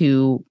selves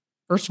to,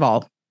 first of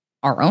all,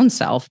 our own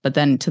self, but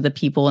then to the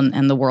people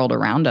and the world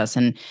around us.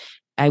 And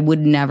I would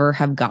never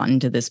have gotten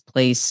to this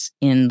place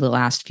in the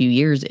last few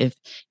years if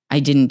I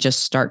didn't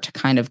just start to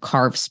kind of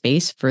carve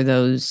space for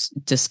those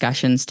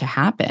discussions to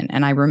happen.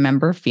 And I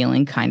remember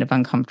feeling kind of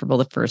uncomfortable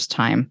the first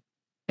time.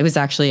 It was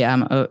actually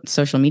a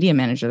social media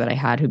manager that I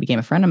had who became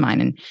a friend of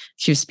mine, and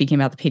she was speaking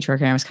about the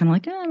patriarchy. And I was kind of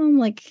like, oh, I'm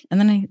like, and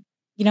then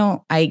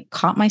I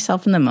caught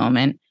myself in the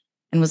moment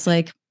and was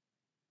like,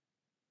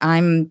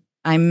 I'm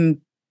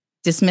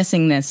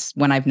dismissing this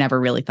when I've never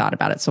really thought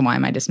about it. So why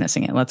am I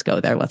dismissing it? Let's go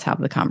there. Let's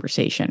have the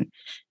conversation.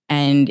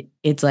 And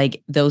it's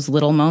like those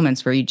little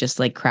moments where you just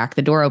like crack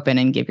the door open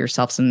and give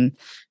yourself some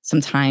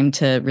time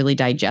to really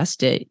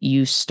digest it.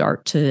 You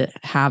start to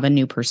have a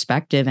new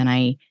perspective. And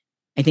I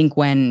think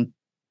when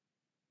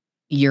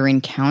you're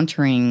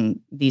encountering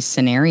these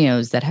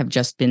scenarios that have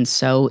just been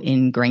so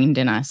ingrained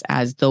in us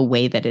as the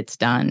way that it's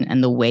done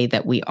and the way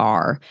that we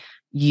are,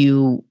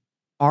 you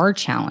are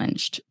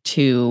challenged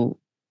to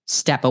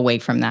step away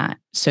from that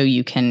so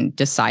you can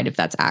decide if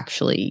that's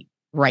actually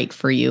right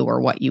for you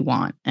or what you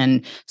want.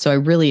 And so I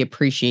really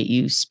appreciate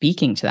you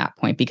speaking to that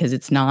point, because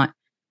it's not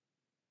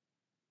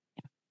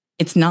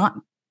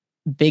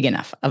big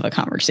enough of a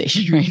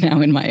conversation right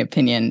now, in my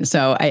opinion.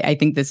 So I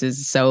think this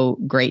is so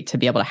great to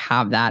be able to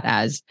have that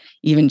as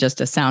even just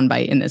a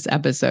soundbite in this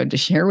episode to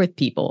share with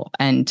people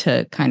and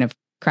to kind of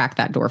crack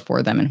that door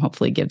for them and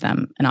hopefully give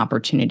them an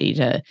opportunity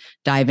to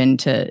dive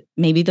into,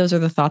 maybe those are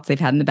the thoughts they've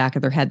had in the back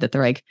of their head that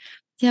they're like,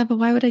 yeah, but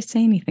why would I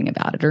say anything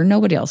about it? Or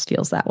nobody else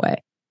feels that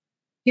way.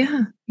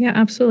 Yeah,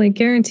 absolutely.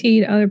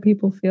 Guaranteed other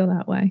people feel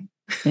that way.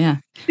 Yeah.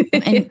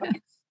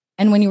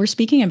 And when you were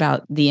speaking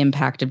about the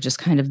impact of just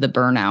kind of the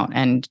burnout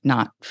and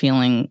not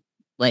feeling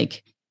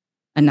like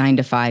a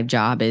 9-to-5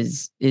 job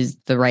is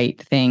the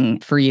right thing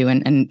for you,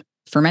 and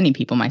for many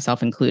people,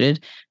 myself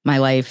included, my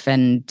life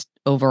and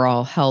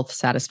overall health,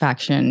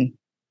 satisfaction,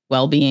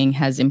 well-being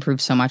has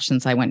improved so much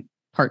since I went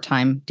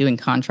part-time doing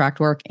contract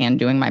work and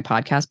doing my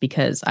podcast,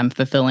 because I'm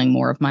fulfilling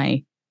more of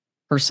my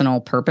personal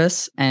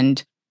purpose,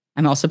 and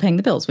I'm also paying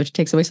the bills, which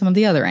takes away some of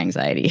the other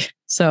anxiety.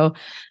 So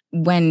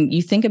when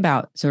you think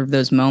about sort of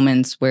those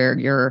moments where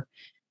you're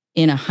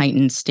in a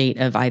heightened state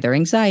of either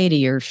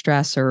anxiety or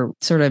stress or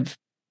sort of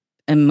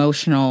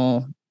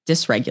emotional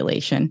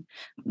dysregulation,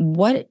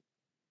 what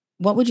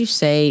would you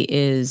say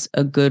is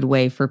a good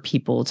way for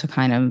people to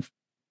kind of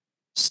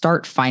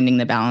start finding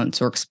the balance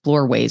or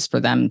explore ways for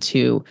them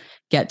to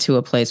get to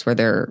a place where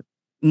they're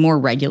more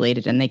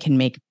regulated and they can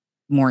make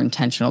more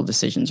intentional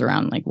decisions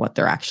around like what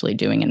they're actually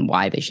doing and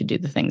why they should do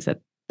the things that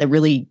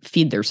really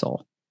feed their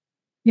soul?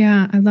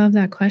 Yeah, I love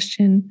that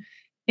question.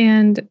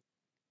 And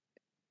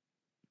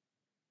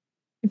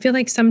I feel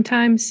like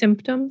sometimes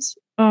symptoms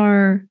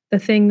are the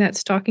thing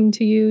that's talking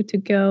to you to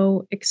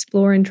go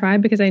explore and try,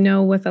 because I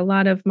know with a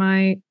lot of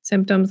my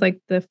symptoms, like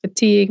the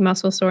fatigue,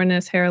 muscle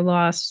soreness, hair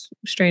loss,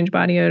 strange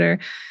body odor,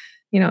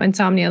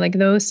 insomnia, like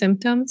those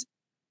symptoms,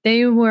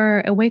 they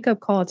were a wake up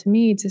call to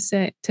me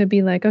to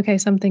be like, okay,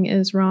 something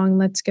is wrong.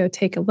 Let's go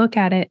take a look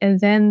at it. And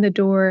then the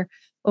door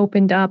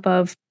opened up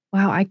of,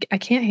 wow, I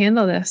can't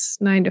handle this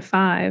 9 to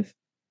 5.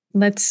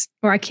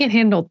 I can't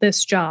handle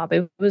this job.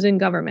 It was in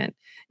government.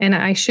 And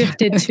I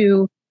shifted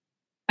to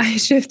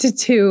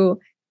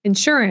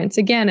insurance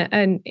again,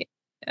 and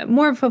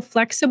more of a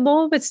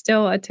flexible, but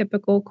still a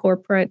typical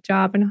corporate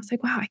job. And I was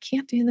like, wow, I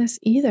can't do this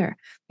either.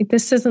 Like,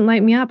 this doesn't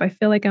light me up. I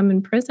feel like I'm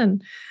in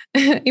prison.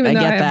 I get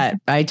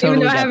that. I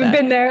totally get that. I haven't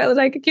been there.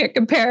 Like, I can't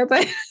compare,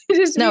 but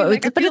it's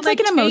like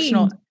an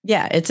emotional.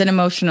 Yeah. It's an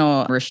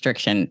emotional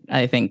restriction,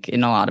 I think,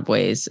 in a lot of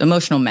ways,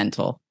 emotional,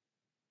 mental.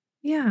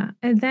 Yeah.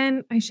 And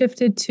then I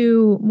shifted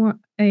to more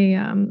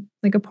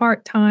like a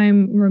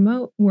part-time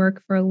remote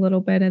work for a little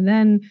bit. And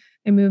then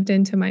I moved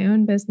into my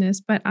own business.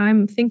 But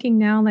I'm thinking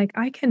now, like,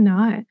 I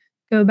cannot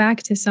go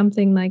back to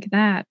something like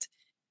that.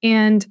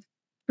 And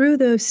through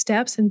those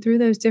steps and through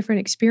those different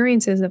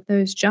experiences of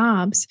those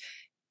jobs,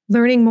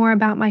 learning more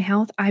about my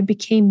health, I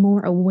became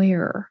more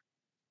aware.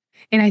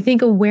 And I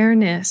think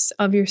awareness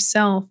of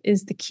yourself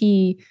is the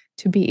key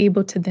to be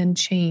able to then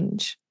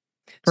change.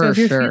 So if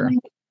you're feeling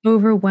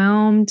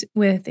overwhelmed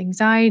with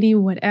anxiety,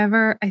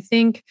 whatever, I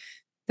think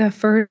the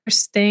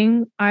first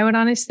thing I would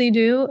honestly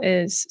do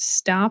is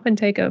stop and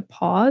take a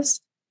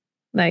pause,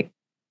 like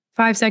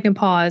 5-second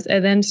pause,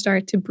 and then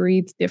start to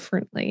breathe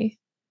differently.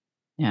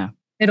 Yeah.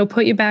 It'll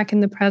put you back in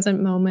the present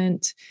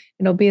moment.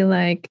 It'll be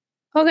like,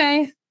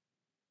 okay,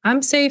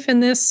 I'm safe in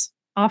this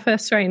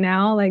office right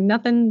now. Like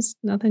nothing's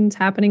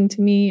happening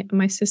to me.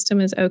 My system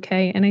is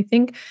okay. And I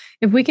think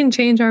if we can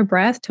change our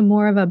breath to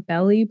more of a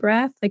belly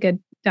breath, like a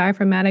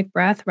diaphragmatic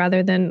breath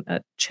rather than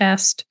a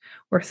chest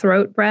or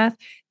throat breath,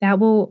 that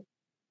will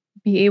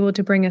be able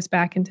to bring us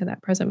back into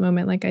that present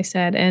moment, like I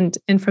said. And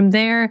from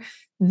there,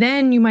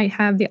 then you might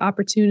have the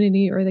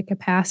opportunity or the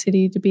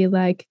capacity to be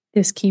like,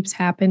 this keeps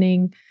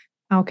happening.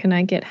 How can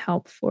I get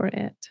help for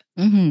it?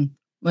 Mm-hmm.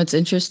 Well, it's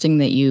interesting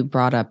that you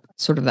brought up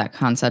sort of that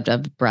concept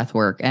of breath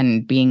work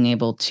and being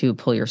able to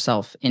pull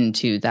yourself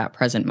into that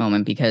present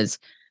moment, because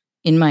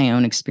in my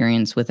own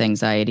experience with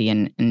anxiety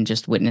and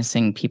just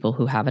witnessing people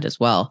who have it as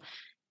well,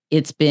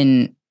 it's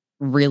been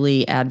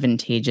really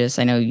advantageous.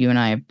 I know you and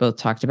I have both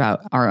talked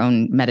about our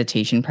own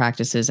meditation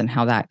practices and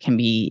how that can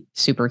be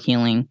super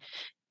healing.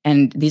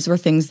 And these were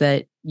things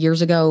that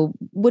years ago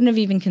wouldn't have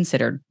even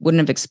considered, wouldn't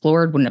have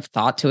explored, wouldn't have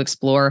thought to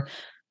explore,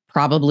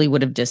 probably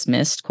would have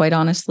dismissed, quite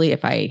honestly,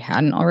 if I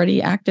hadn't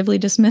already actively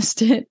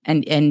dismissed it.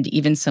 And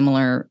even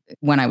similar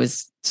when I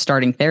was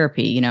starting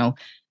therapy,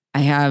 I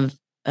have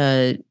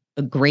a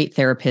great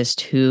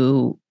therapist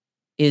who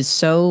is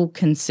so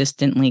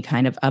consistently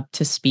kind of up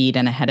to speed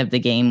and ahead of the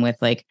game with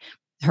like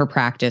her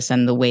practice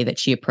and the way that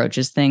she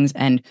approaches things.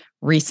 And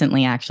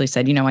recently actually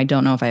said, I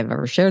don't know if I've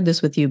ever shared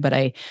this with you, but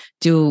I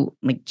do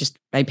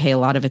I pay a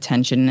lot of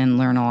attention and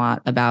learn a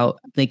lot about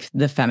like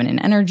the feminine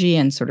energy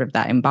and sort of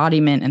that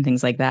embodiment and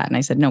things like that. And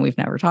I said, no, we've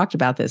never talked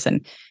about this.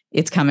 And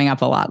it's coming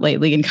up a lot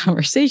lately in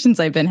conversations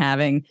I've been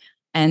having.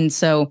 And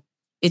so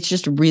it's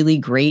just really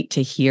great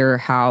to hear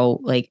how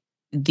like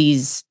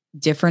these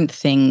different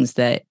things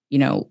that,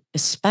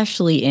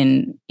 especially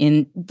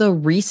in the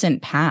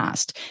recent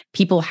past,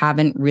 people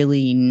haven't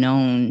really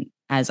known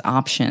as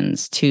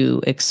options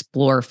to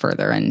explore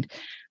further. And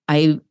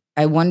I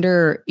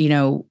wonder,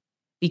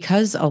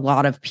 because a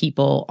lot of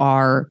people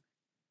are,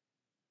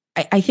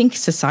 I think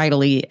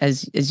societally,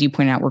 as you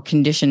point out, we're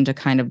conditioned to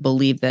kind of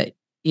believe that,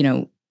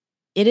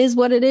 it is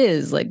what it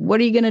is. Like, what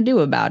are you going to do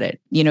about it?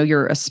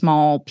 You're a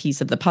small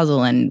piece of the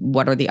puzzle, and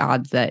what are the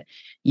odds that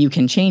you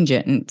can change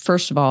it? And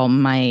first of all,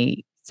 my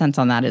sense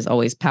on that is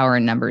always power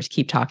in numbers.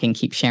 Keep talking,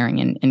 keep sharing,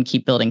 and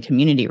keep building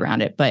community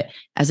around it. But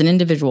as an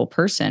individual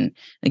person,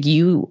 like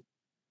you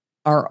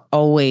are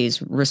always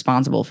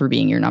responsible for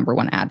being your number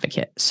one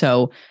advocate.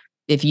 So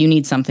if you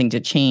need something to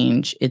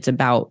change, it's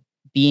about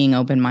being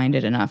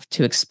open-minded enough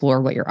to explore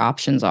what your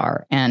options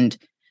are. And,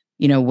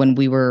 when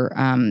we were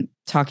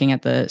talking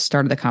at the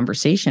start of the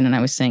conversation, and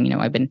I was saying,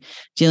 I've been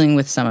dealing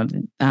with some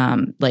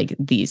of like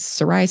these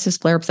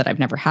psoriasis flare-ups that I've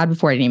never had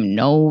before. I didn't even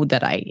know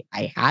that I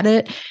had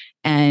it.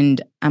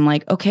 And I'm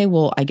like, okay,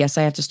 well, I guess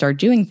I have to start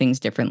doing things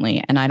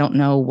differently. And I don't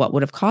know what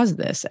would have caused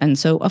this. And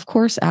so, of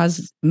course,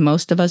 as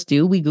most of us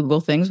do, we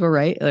Google things.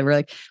 We're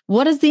like,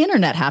 what does the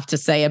internet have to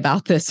say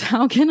about this?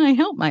 How can I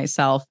help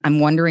myself? I'm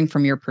wondering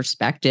from your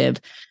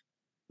perspective,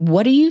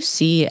 what do you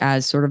see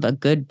as sort of a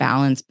good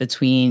balance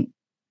between,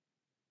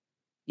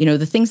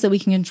 the things that we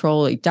can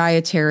control, like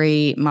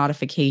dietary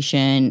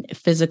modification,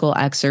 physical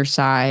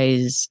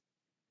exercise,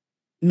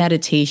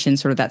 meditation,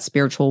 sort of that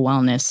spiritual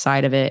wellness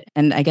side of it.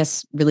 And I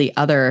guess really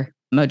other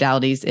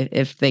modalities,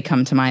 if they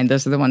come to mind,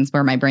 those are the ones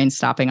where my brain's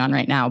stopping on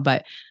right now.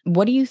 But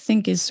what do you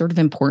think is sort of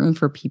important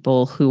for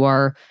people who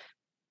are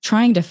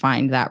trying to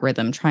find that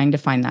rhythm, trying to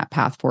find that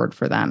path forward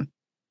for them?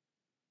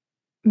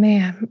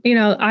 Man,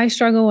 I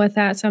struggle with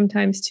that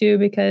sometimes too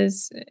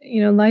because,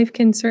 life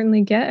can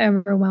certainly get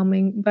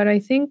overwhelming. But I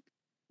think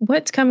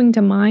what's coming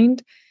to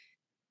mind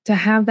to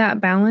have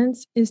that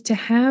balance is to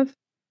have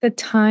the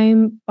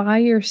time by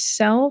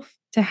yourself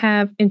to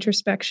have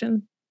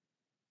introspection.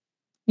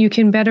 You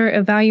can better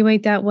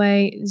evaluate that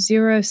way,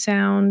 zero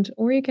sound,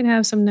 or you can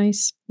have some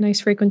nice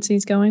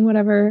frequencies going,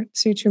 whatever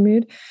suits your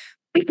mood.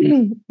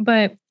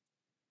 But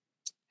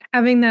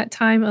having that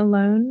time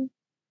alone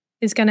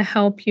is going to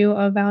help you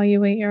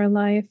evaluate your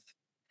life.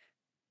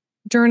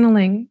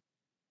 Journaling,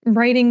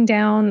 writing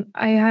down,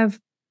 I have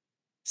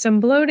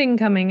some bloating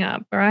coming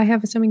up, or I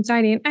have some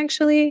anxiety, and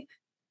actually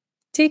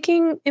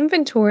taking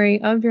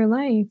inventory of your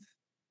life.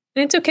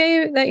 And it's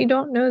okay that you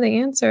don't know the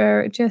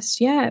answer just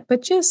yet,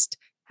 but just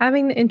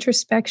having the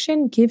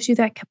introspection gives you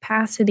that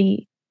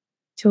capacity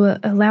to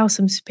allow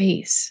some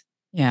space.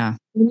 Yeah.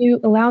 When you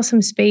allow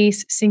some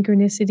space,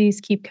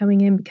 synchronicities keep coming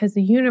in because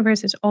the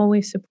universe is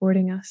always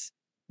supporting us.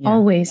 Yeah.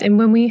 Always. And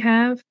when we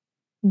have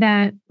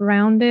that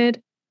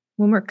grounded,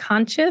 when we're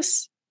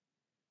conscious,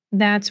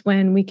 that's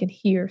when we can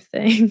hear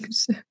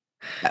things.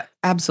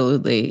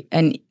 Absolutely.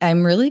 And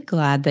I'm really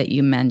glad that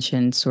you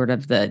mentioned sort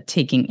of the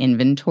taking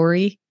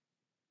inventory.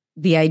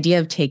 The idea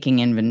of taking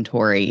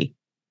inventory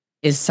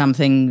is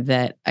something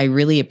that I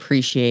really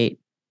appreciate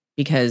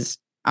because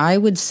I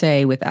would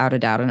say without a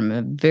doubt, and I'm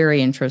a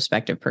very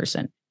introspective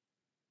person,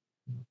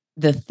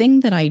 the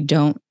thing that I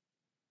don't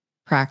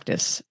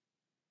practice,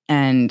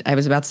 and I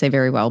was about to say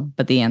very well,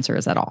 but the answer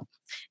is at all,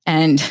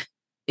 and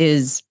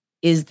is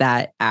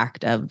that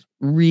act of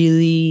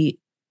really,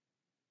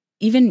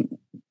 even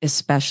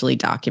especially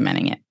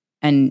documenting it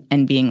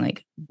and being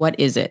like, what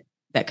is it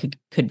that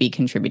could be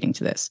contributing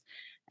to this?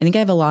 I think I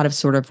have a lot of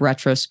sort of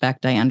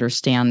retrospect. I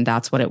understand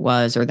that's what it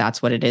was or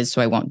that's what it is,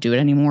 so I won't do it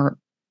anymore.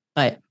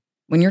 But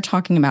when you're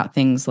talking about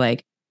things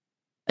like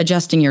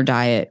adjusting your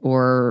diet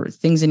or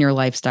things in your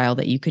lifestyle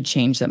that you could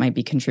change that might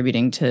be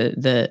contributing to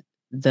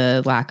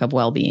the lack of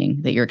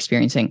well-being that you're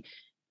experiencing,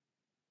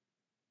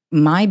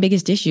 my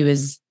biggest issue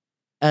is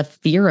a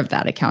fear of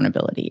that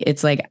accountability.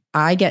 It's like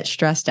I get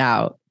stressed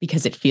out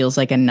because it feels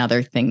like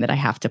another thing that I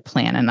have to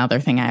plan, another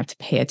thing I have to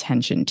pay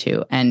attention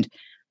to. And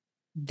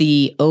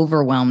the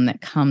overwhelm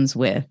that comes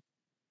with,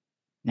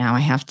 now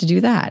I have to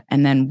do that.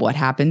 And then what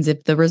happens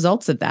if the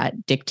results of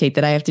that dictate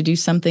that I have to do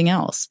something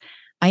else?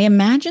 I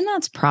imagine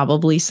that's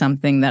probably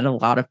something that a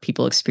lot of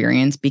people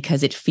experience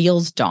because it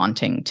feels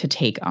daunting to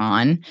take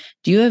on.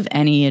 Do you have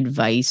any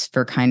advice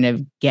for kind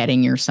of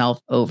getting yourself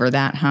over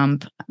that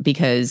hump?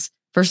 Because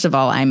first of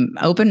all, I'm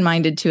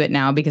open-minded to it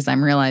now because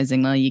I'm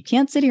realizing, well, you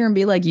can't sit here and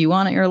be like, you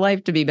want your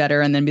life to be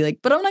better and then be like,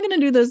 but I'm not going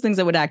to do those things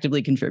that would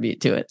actively contribute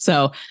to it.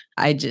 So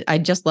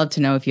I'd just love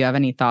to know if you have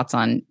any thoughts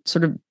on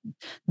sort of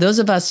those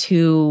of us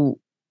who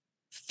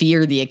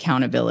fear the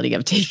accountability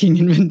of taking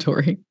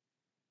inventory.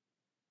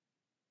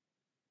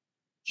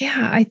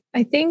 Yeah,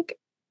 I think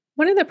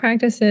one of the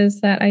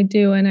practices that I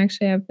do, and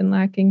actually I've been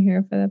lacking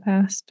here for the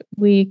past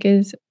week,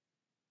 is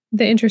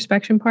the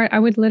introspection part. I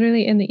would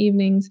literally in the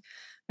evenings,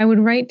 I would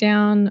write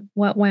down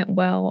what went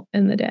well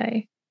in the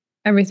day,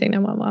 everything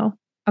that went well,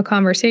 a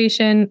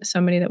conversation,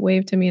 somebody that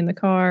waved to me in the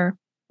car,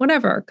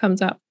 whatever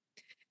comes up.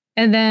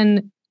 And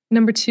then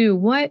number two,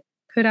 what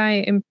could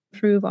I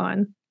improve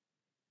on?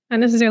 Not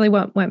necessarily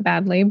what went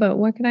badly, but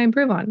what could I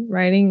improve on?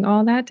 Writing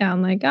all that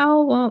down, like,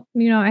 oh, well,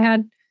 I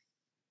had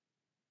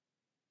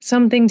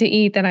something to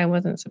eat that I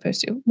wasn't supposed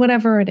to,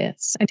 whatever it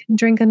is. I didn't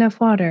drink enough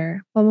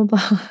water, blah, blah,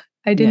 blah.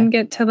 I Yeah. didn't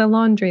get to the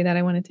laundry that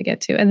I wanted to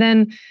get to. And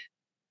then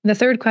the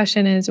third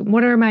question is,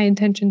 what are my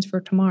intentions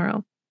for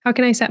tomorrow? How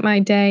can I set my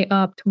day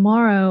up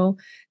tomorrow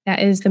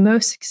that is the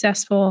most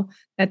successful,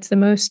 that's the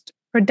most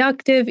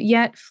productive,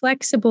 yet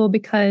flexible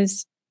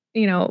because,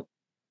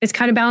 it's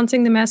kind of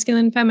balancing the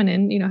masculine and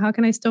feminine. How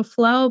can I still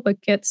flow,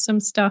 but get some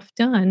stuff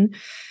done?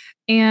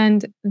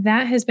 And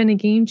that has been a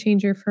game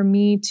changer for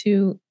me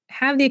to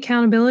have the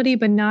accountability,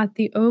 but not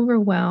the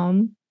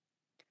overwhelm.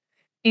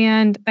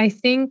 And I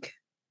think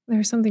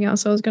there's something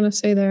else I was going to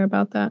say there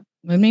about that.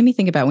 It made me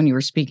think about when you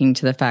were speaking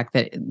to the fact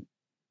that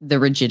the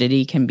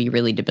rigidity can be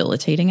really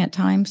debilitating at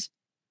times.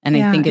 And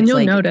I think and it's you'll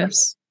like,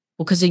 notice.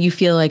 well, because you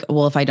feel like,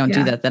 well, if I don't do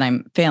Yeah. that, then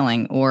I'm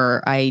failing,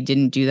 or I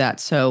didn't do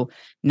that. So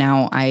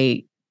now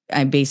I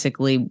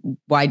basically,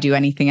 why do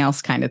anything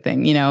else kind of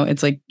thing?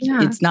 It's like,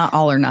 Yeah, it's not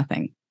all or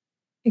nothing.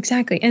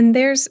 exactly. And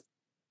there's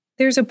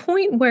a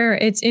point where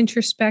it's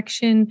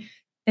introspection,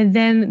 and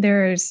then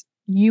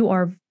you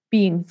are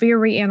being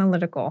very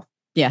analytical.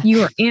 Yeah.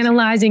 You are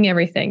analyzing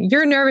everything.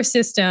 Your nervous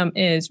system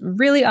is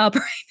really up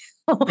right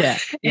now. Yeah.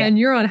 And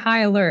you're on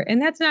high alert.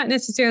 And that's not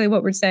necessarily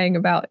what we're saying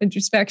about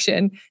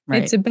introspection.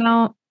 Right. It's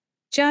about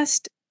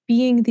just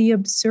being the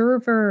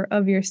observer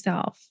of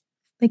yourself,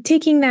 like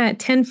taking that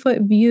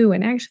 10-foot view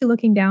and actually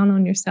looking down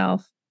on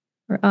yourself,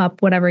 or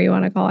up, whatever you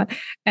want to call it,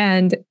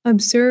 and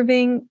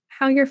observing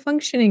how you're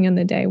functioning in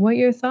the day, what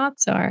your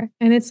thoughts are.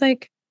 And it's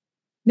like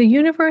the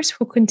universe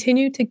will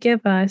continue to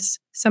give us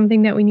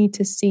something that we need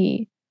to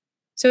see.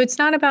 So it's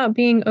not about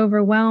being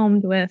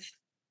overwhelmed with,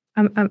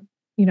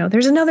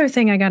 there's another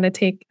thing I got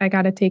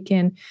to take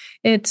in.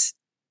 It's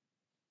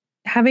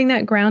having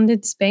that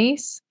grounded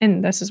space.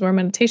 And this is where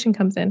meditation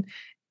comes in,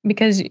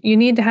 because you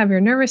need to have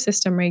your nervous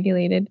system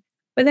regulated,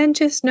 but then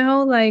just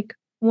know like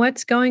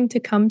what's going to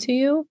come to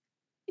you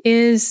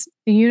is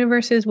the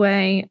universe's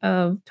way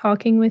of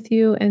talking with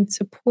you and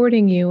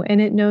supporting you.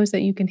 And it knows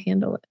that you can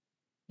handle it.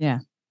 Yeah.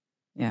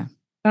 Yeah.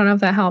 I don't know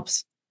if that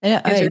helps. No,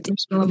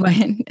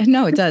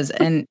 it does.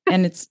 And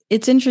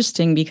it's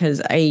interesting because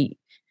I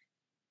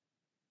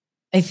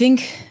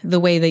think the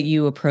way that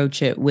you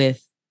approach it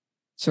with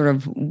sort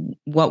of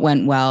what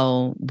went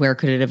well, where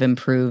could it have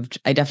improved?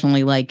 I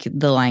definitely like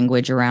the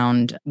language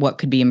around what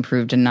could be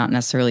improved and not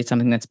necessarily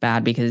something that's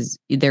bad, because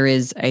there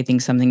is, I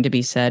think, something to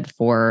be said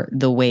for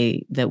the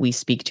way that we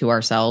speak to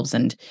ourselves.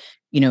 And,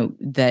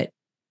 that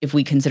if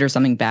we consider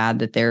something bad,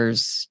 that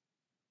there's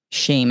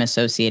shame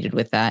associated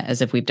with that,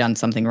 as if we've done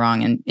something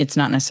wrong. And it's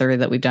not necessarily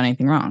that we've done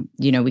anything wrong.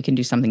 We can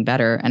do something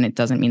better, and it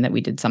doesn't mean that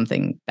we did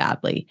something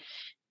badly,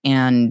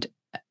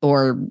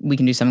 or we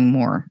can do something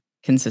more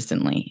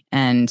consistently.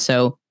 And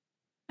so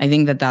I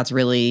think that that's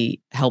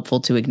really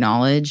helpful to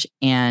acknowledge,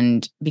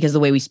 and because the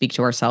way we speak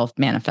to ourselves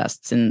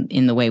manifests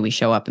in the way we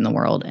show up in the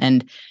world.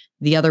 And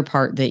the other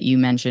part that you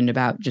mentioned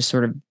about just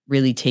sort of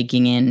really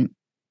taking in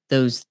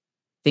those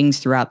things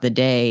throughout the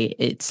day,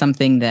 it's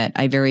something that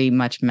I very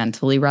much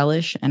mentally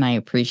relish, and I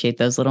appreciate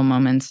those little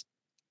moments.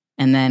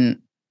 And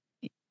then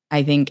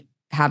I think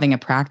having a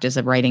practice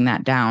of writing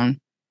that down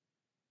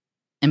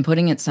and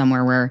putting it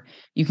somewhere where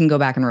you can go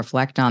back and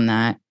reflect on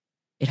that,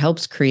 it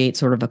helps create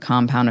sort of a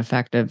compound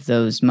effect of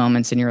those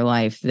moments in your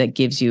life that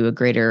gives you a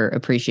greater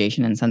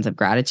appreciation and sense of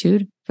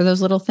gratitude for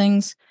those little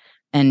things.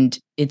 And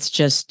it's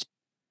just,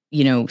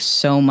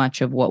 so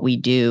much of what we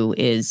do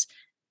is,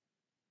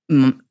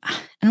 I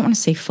don't want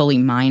to say fully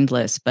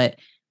mindless, but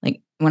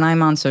like when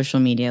I'm on social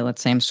media,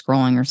 let's say I'm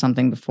scrolling or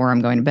something before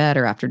I'm going to bed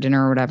or after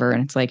dinner or whatever,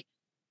 and it's like,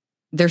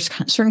 there's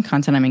certain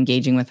content I'm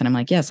engaging with, and I'm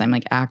like, yes, I'm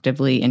like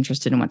actively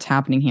interested in what's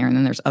happening here. And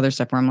then there's other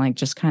stuff where I'm like,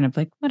 just kind of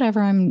like,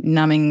 whatever, I'm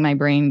numbing my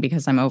brain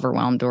because I'm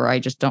overwhelmed, or I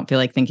just don't feel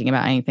like thinking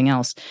about anything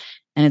else.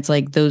 And it's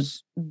like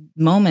those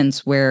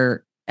moments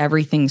where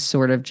everything's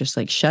sort of just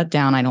like shut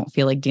down. I don't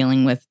feel like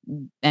dealing with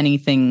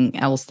anything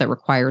else that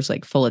requires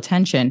like full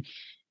attention.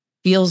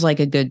 feels like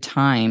a good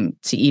time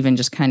to even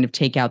just kind of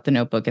take out the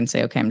notebook and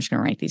say, okay, I'm just going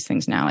to write these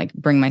things now, like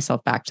bring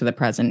myself back to the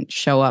present,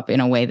 show up in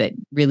a way that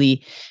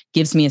really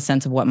gives me a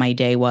sense of what my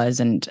day was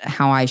and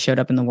how I showed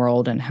up in the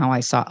world and how I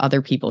saw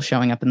other people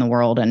showing up in the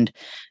world, and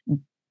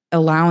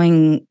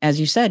allowing, as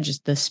you said,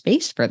 just the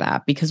space for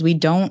that, because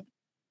I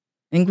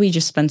think we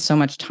just spend so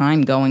much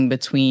time going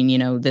between,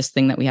 this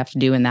thing that we have to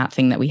do and that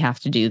thing that we have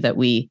to do, that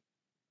we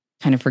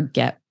kind of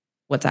forget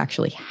what's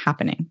actually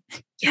happening.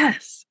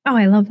 Yes. Oh,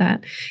 I love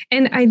that.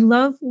 And I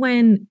love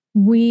when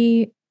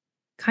we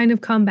kind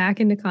of come back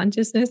into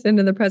consciousness,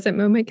 into the present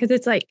moment, because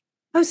it's like,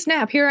 oh,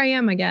 snap, here I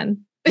am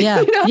again.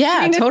 Yeah.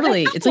 Yeah,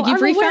 totally. It's like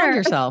you've refound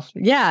yourself.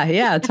 Yeah.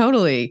 Yeah,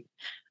 totally.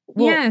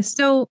 Well, yeah.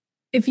 So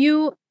if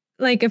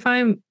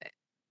I'm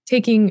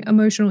taking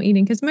emotional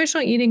eating, because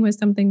emotional eating was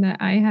something that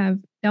I have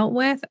dealt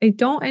with, I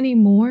don't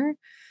anymore.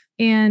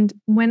 And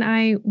when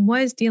I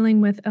was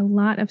dealing with a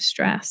lot of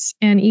stress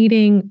and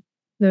eating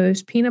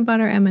those peanut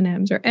butter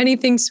M&Ms or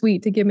anything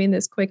sweet to give me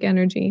this quick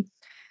energy,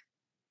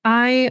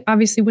 I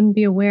obviously wouldn't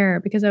be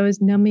aware, because I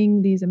was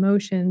numbing these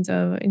emotions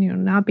of,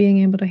 not being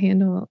able to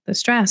handle the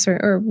stress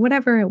or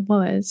whatever it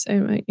was.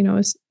 It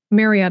was a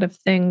myriad of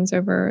things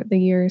over the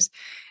years.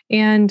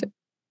 And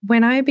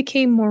when I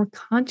became more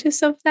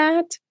conscious of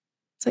that,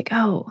 it's like,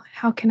 oh,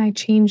 how can I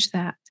change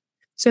that?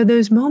 So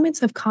those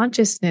moments of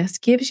consciousness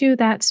gives you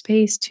that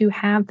space to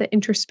have the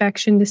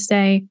introspection to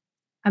say,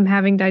 I'm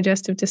having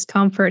digestive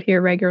discomfort here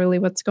regularly.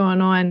 What's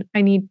going on?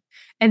 And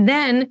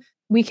then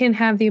we can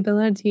have the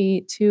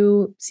ability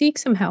to seek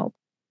some help,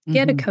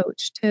 get a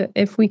coach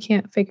if we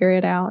can't figure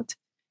it out.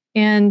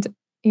 And,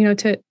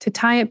 to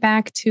tie it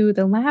back to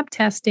the lab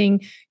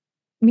testing,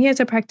 me as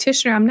a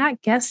practitioner, I'm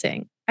not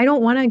guessing. I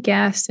don't want to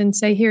guess and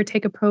say, here,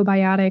 take a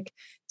probiotic,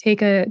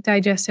 take a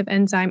digestive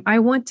enzyme. I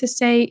want to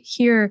say,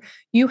 here,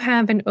 you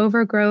have an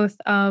overgrowth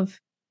of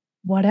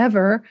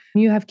whatever.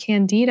 You have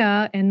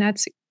candida, and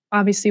that's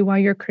obviously why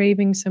you're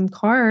craving some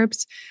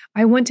carbs.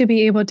 I want to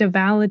be able to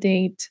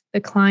validate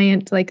the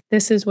client, like,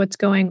 this is what's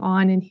going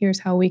on and here's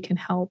how we can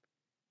help.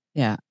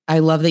 Yeah. I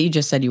love that you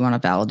just said you want to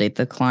validate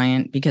the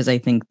client, because I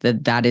think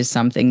that is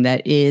something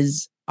that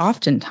is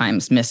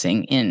oftentimes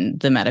missing in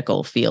the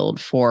medical field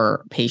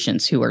for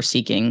patients who are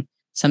seeking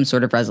some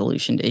sort of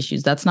resolution to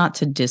issues. That's not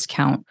to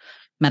discount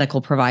medical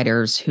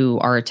providers who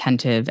are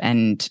attentive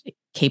and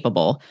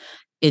capable.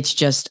 It's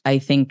just, I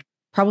think,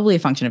 probably a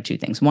function of two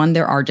things. One,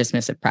 there are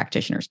dismissive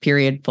practitioners,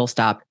 period, full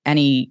stop.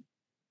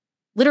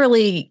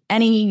 Literally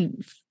any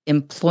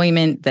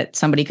employment that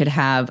somebody could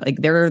have, like,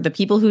 there are the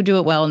people who do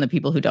it well and the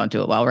people who don't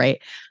do it well, right?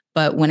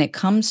 But when it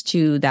comes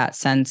to that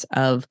sense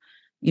of,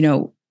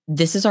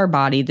 this is our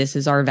body, this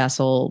is our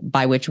vessel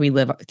by which we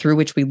live, through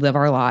which we live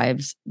our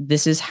lives,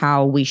 this is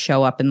how we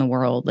show up in the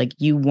world. Like,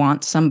 you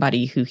want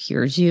somebody who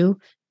hears you,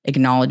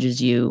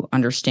 acknowledges you,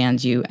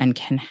 understands you, and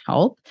can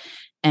help.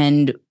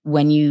 And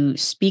when you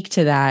speak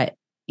to that,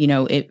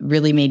 it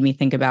really made me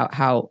think about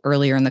how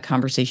earlier in the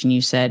conversation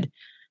you said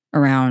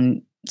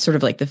around sort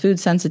of like the food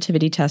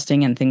sensitivity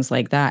testing and things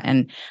like that.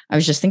 And I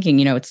was just thinking,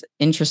 it's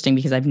interesting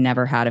because I've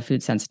never had a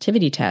food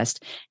sensitivity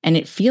test. And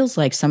it feels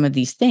like some of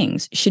these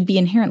things should be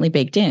inherently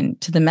baked in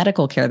to the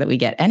medical care that we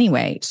get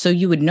anyway. So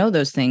you would know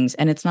those things.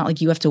 And it's not like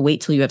you have to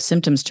wait till you have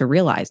symptoms to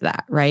realize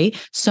that, right?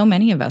 So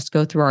many of us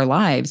go through our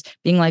lives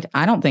being like,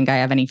 I don't think I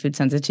have any food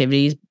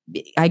sensitivities.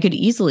 I could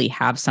easily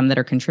have some that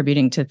are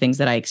contributing to things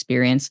that I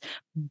experience,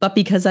 but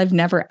because I've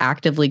never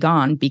actively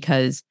gone,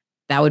 because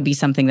that would be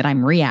something that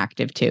I'm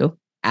reactive to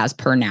as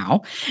per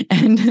now.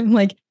 And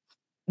like,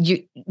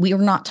 we are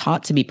not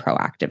taught to be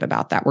proactive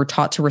about that. We're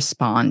taught to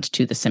respond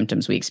to the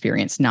symptoms we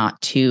experience, not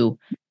to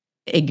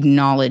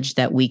acknowledge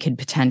that we could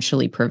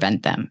potentially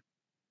prevent them.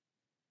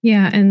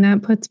 Yeah. And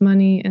that puts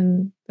money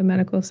in the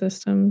medical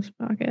system's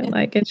pocket. Yeah.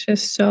 Like, it's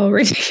just so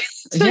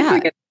ridiculous. Yeah.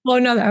 We could do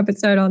another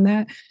episode on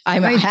that.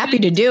 I'm happy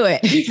to do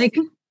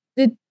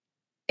it.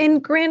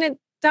 And granted,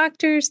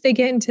 doctors, they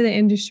get into the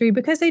industry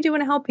because they do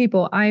want to help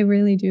people. I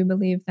really do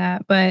believe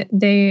that. But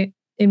they,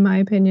 in my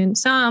opinion,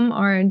 some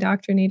are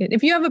indoctrinated.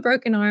 If you have a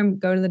broken arm,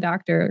 go to the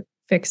doctor,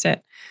 fix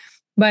it.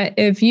 But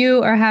if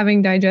you are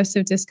having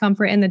digestive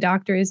discomfort and the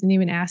doctor isn't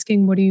even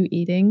asking, what are you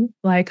eating?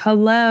 Like,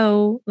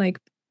 hello,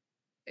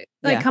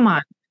 come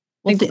on.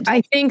 Well,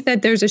 I think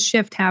that there's a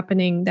shift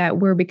happening that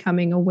we're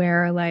becoming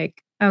aware,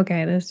 like,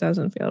 okay, this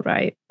doesn't feel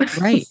right.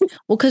 Right.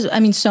 Well, because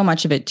so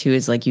much of it too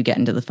is like you get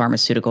into the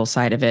pharmaceutical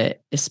side of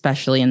it,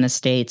 especially in the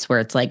States where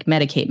it's like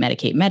medicate,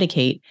 medicate,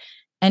 medicate.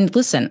 And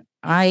listen,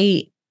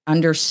 I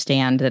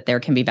understand that there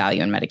can be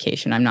value in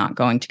medication. I'm not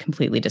going to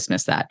completely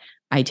dismiss that.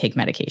 I take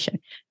medication.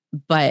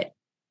 But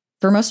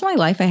for most of my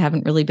life, I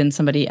haven't really been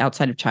somebody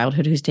outside of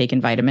childhood who's taken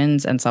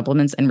vitamins and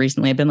supplements. And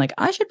recently I've been like,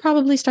 I should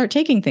probably start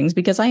taking things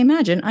because I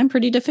imagine I'm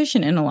pretty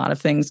deficient in a lot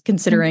of things,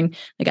 considering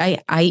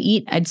like I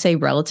eat, I'd say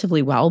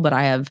relatively well, but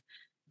I'm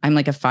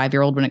like a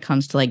 5-year-old when it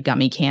comes to like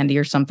gummy candy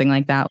or something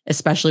like that,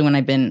 especially when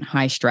I've been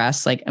high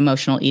stress. Like,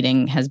 emotional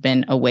eating has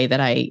been a way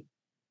that I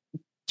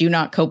do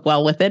not cope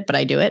well with it, but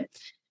I do it.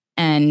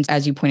 And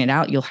as you pointed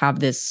out, you'll have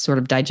this sort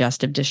of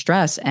digestive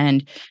distress.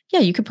 And yeah,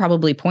 you could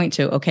probably point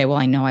to, okay, well,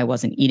 I know I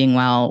wasn't eating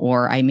well,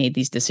 or I made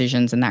these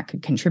decisions and that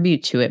could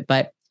contribute to it.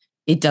 But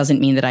it doesn't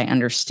mean that I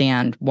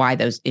understand why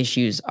those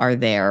issues are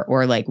there,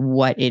 or like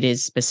what it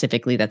is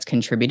specifically that's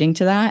contributing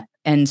to that.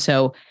 And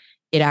so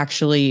it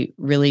actually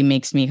really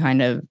makes me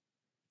kind of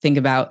think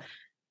about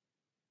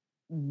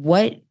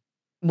when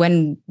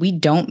we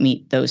don't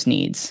meet those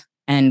needs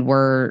and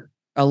we're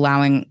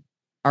allowing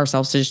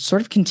ourselves to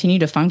sort of continue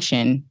to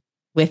function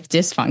with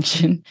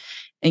dysfunction,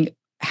 and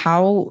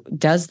how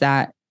does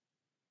that,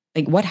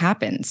 like, what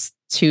happens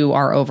to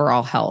our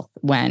overall health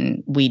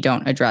when we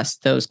don't address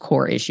those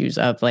core issues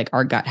of like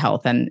our gut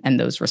health and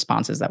those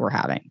responses that we're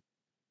having?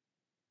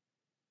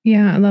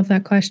 Yeah, I love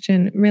that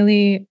question.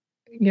 Really,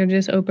 you're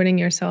just opening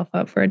yourself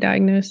up for a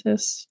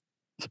diagnosis,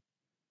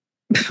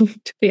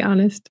 to be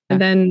honest. And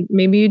Yeah. then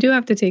maybe you do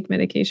have to take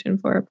medication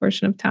for a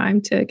portion of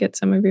time to get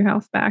some of your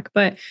health back.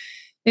 But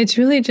it's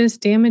really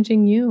just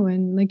damaging you.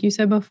 And like you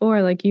said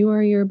before, like you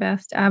are your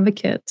best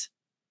advocate.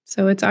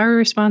 So it's our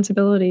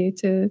responsibility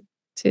to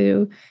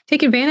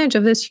take advantage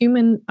of this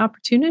human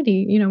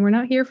opportunity. We're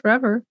not here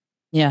forever.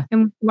 Yeah.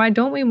 And why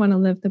don't we want to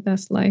live the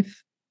best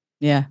life?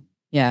 Yeah.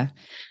 Yeah.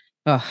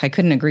 Oh, I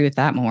couldn't agree with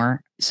that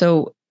more.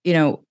 So,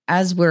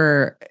 as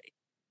we're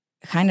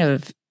kind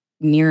of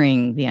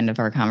nearing the end of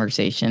our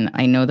conversation,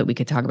 I know that we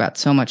could talk about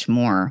so much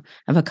more.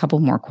 I have a couple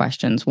more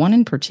questions. One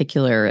in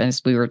particular,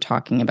 as we were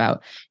talking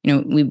about,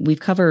 we've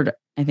covered,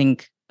 I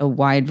think, a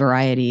wide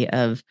variety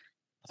of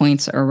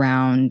points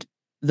around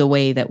the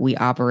way that we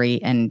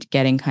operate and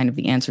getting kind of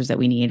the answers that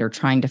we need, or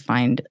trying to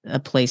find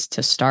a place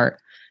to start.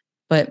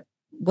 But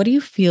what do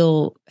you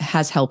feel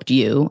has helped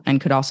you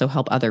and could also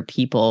help other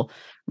people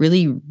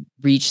really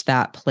reach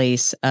that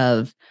place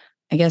of,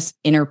 I guess,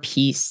 inner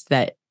peace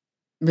that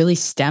really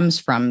stems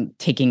from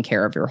taking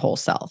care of your whole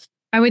self?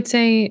 I would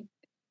say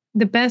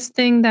the best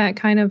thing that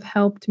kind of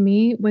helped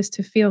me was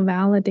to feel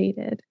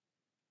validated,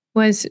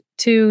 was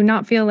to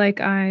not feel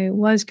like I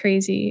was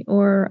crazy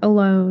or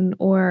alone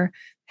or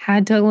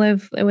had to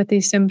live with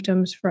these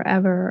symptoms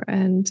forever.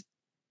 And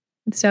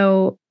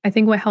so I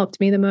think what helped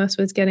me the most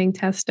was getting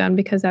tests done,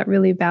 because that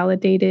really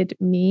validated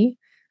me,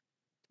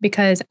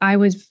 because I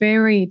was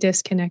very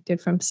disconnected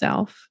from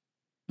self.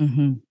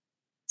 Mm-hmm.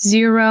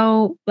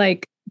 Zero,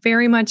 like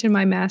very much in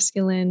my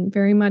masculine,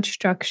 very much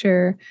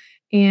structure.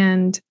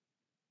 And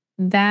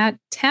that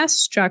test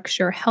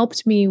structure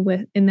helped me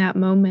with in that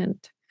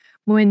moment,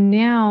 when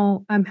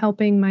now I'm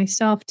helping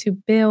myself to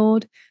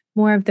build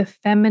more of the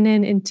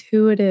feminine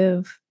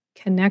intuitive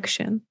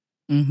connection.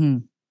 Mm-hmm.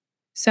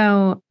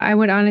 So I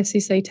would honestly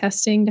say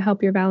testing to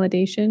help your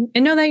validation,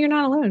 and know that you're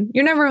not alone.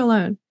 You're never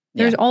alone.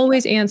 Yeah. There's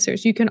always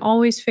answers. You can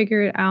always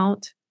figure it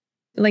out.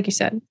 Like you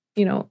said,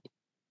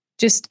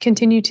 just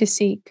continue to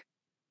seek,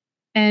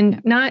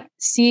 and not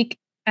seek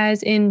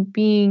as in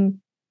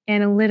being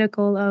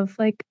analytical of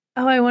like,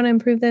 oh, I want to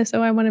improve this.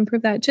 Oh, I want to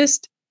improve that.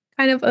 Just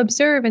kind of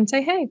observe and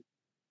say, hey,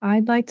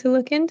 I'd like to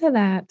look into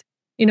that,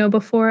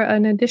 before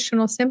an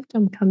additional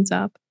symptom comes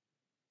up.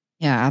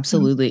 Yeah,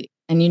 absolutely.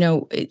 And,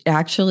 it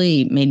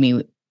actually made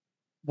me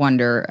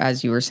wonder,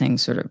 as you were saying,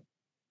 sort of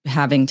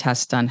having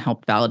tests done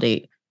helped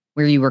validate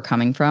where you were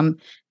coming from.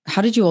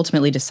 How did you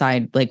ultimately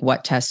decide like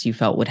what tests you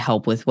felt would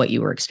help with what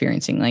you were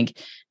experiencing? Like,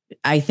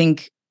 I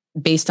think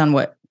based on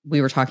what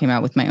we were talking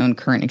about with my own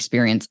current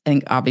experience, I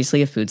think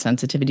obviously a food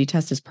sensitivity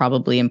test is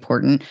probably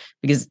important,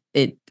 because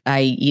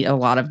I eat a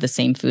lot of the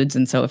same foods.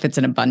 And so if it's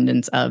an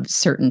abundance of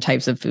certain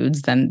types of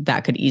foods, then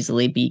that could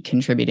easily be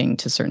contributing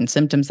to certain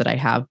symptoms that I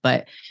have.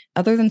 But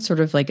other than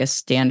sort of like a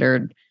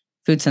standard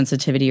food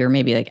sensitivity or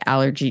maybe like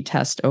allergy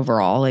test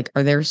overall, like,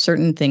 are there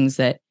certain things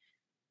that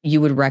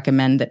you would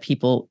recommend that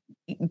people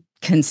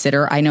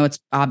consider? I know it's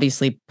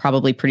obviously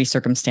probably pretty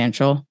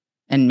circumstantial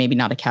and maybe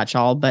not a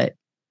catch-all, but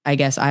I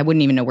guess I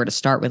wouldn't even know where to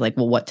start with like,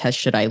 well, what test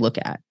should I look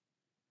at?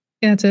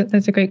 Yeah,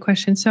 that's a great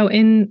question. So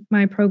in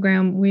my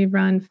program, we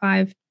run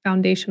 5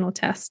 foundational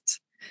tests.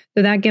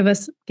 So that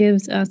gives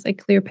us a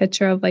clear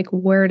picture of like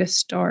where to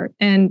start.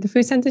 And the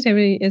food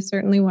sensitivity is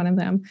certainly one of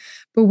them.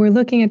 But we're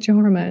looking at your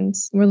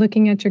hormones, we're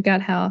looking at your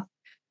gut health,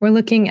 we're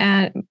looking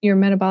at your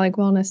metabolic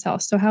wellness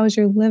health. So how is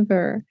your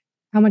liver?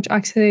 How much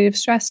oxidative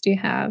stress do you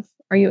have?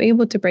 Are you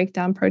able to break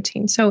down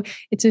protein? So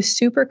it's a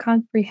super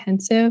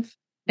comprehensive,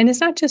 and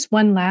it's not just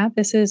one lab.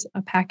 This is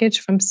a package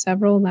from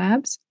several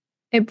labs.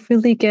 It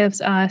really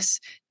gives us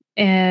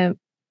a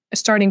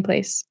starting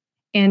place.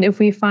 And if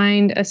we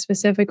find a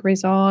specific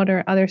result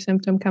or other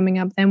symptom coming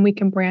up, then we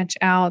can branch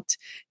out.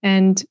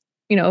 And,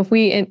 if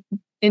we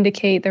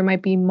indicate there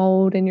might be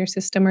mold in your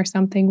system or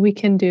something, we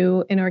can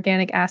do an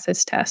organic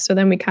acids test. So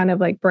then we kind of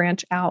like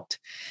branch out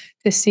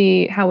to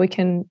see how we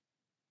can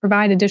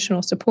provide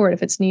additional support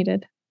if it's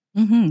needed.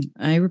 Mm-hmm.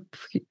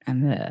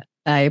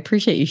 I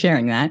appreciate you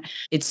sharing that.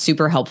 It's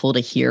super helpful to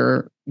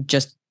hear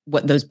just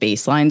what those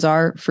baselines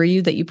are for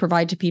you that you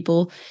provide to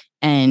people,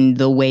 and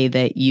the way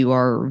that you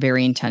are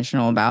very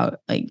intentional about,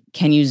 like,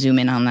 can you zoom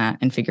in on that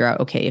and figure out,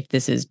 okay, if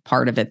this is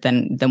part of it,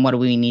 then what do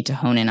we need to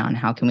hone in on?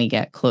 How can we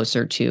get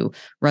closer to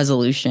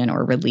resolution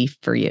or relief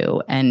for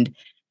you? And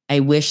I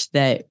wish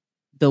that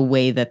the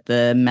way that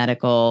the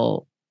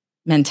medical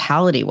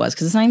mentality was,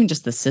 because it's not even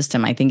just the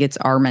system. I think it's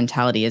our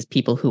mentality as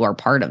people who are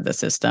part of the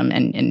system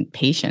and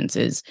patients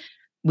is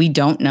we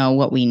don't know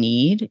what we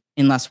need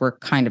unless we're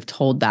kind of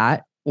told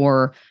that,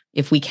 or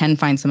if we can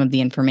find some of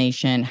the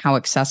information, how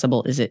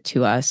accessible is it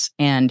to us?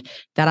 And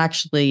that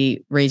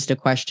actually raised a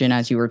question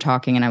as you were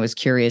talking, and I was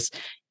curious,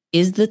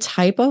 is the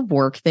type of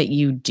work that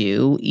you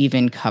do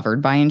even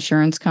covered by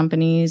insurance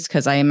companies?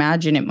 Because I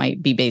imagine it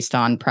might be based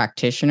on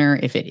practitioner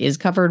if it is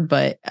covered,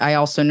 but I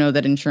also know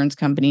that insurance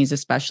companies,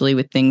 especially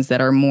with things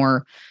that are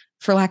more,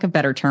 for lack of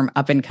better term,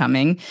 up and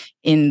coming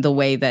in the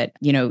way that,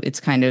 it's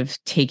kind of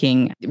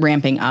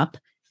ramping up,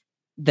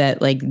 that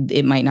like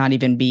it might not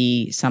even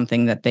be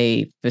something that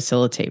they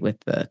facilitate with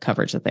the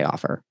coverage that they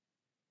offer.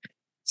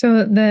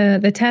 So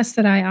the tests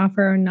that I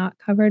offer are not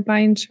covered by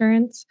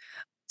insurance.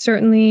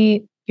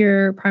 Certainly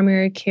your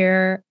primary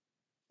care,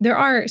 there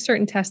are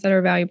certain tests that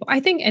are valuable. I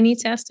think any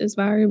test is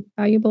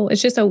valuable.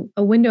 It's just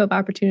a window of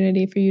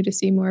opportunity for you to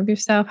see more of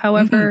yourself.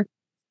 However,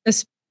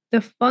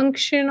 the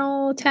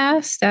functional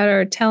tests that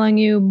are telling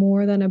you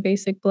more than a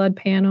basic blood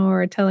panel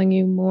or telling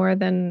you more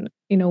than,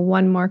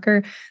 one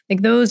marker,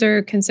 like those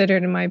are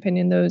considered, in my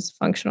opinion, those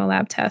functional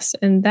lab tests.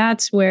 And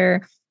that's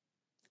where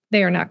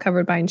they are not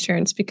covered by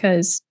insurance,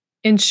 because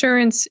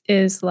insurance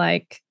is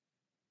like,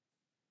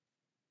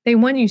 they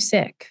want you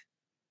sick.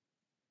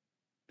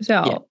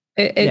 So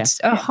it's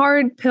a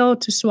hard pill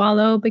to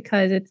swallow,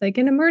 because it's like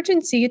an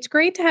emergency. It's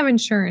great to have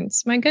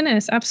insurance. My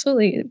goodness,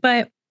 absolutely.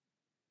 But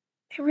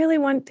they really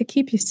want to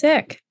keep you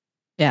sick.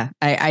 Yeah,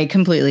 I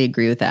completely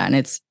agree with that. And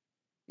it's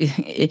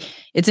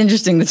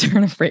interesting, the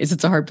turn of phrase,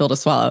 it's a hard pill to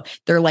swallow.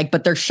 They're like,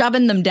 but they're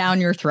shoving them down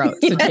your throat.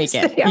 So take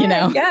it,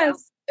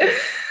 Yes.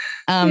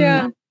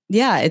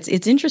 Yeah,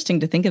 it's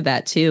interesting to think of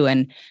that too.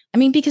 And I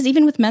mean, because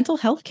even with mental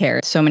health care,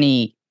 so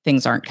many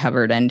things aren't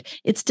covered. And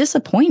it's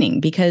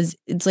disappointing, because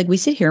it's like we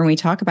sit here and we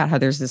talk about how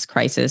there's this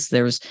crisis.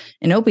 There's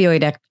an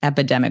opioid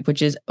epidemic,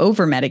 which is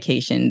over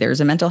medication.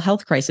 There's a mental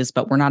health crisis,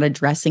 but we're not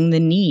addressing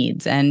the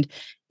needs. And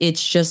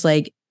it's just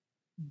like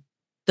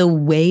the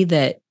way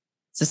that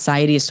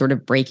society is sort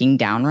of breaking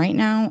down right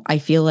now, I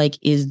feel like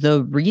is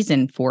the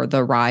reason for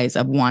the rise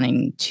of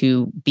wanting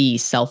to be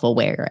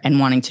self-aware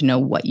and wanting to know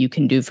what you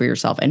can do for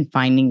yourself, and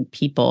finding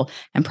people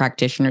and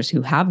practitioners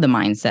who have the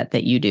mindset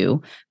that you do,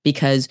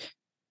 because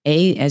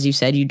A, as you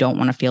said, you don't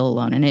want to feel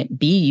alone in it.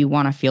 B, you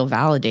want to feel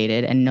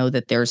validated and know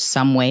that there's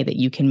some way that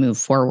you can move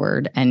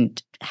forward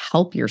and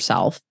help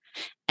yourself.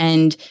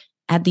 And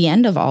at the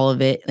end of all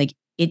of it, like,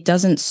 it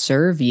doesn't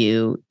serve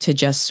you to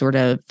just sort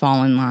of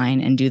fall in line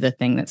and do the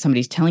thing that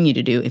somebody's telling you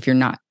to do if you're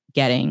not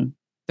getting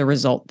the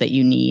result that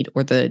you need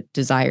or the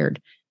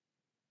desired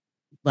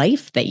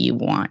life that you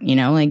want,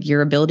 like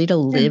your ability to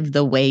live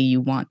the way you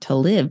want to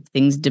live.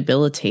 Things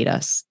debilitate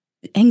us.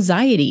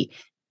 Anxiety,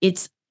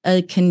 it's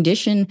a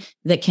condition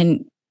that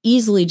can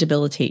easily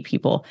debilitate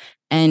people.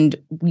 And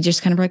we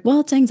just kind of like, well,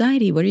 it's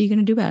anxiety. What are you going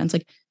to do about it? And it's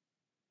like,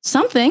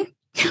 something.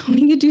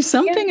 We could do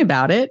something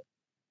about it.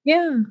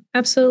 Yeah,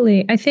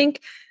 absolutely. I think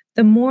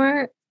the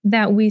more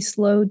that we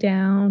slow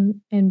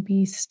down and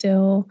be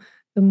still,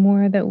 the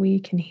more that we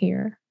can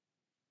hear.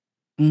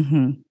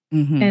 Mm-hmm.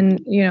 Mm-hmm.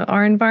 And,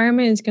 our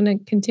environment is going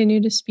to continue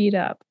to speed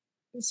up.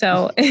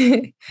 So,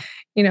 you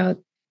have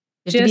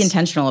to be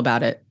intentional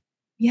about it.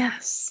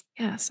 Yes,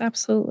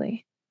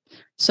 absolutely.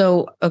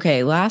 So,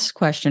 okay, last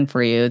question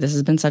for you. This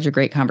has been such a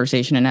great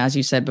conversation. And as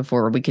you said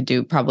before, we could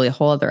do probably a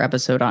whole other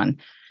episode on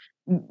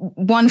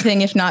one thing,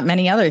 if not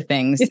many other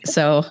things.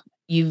 So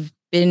you've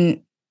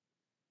been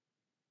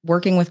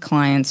working with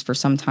clients for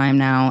some time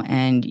now,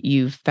 and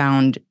you've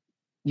found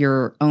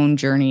your own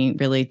journey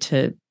really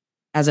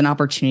as an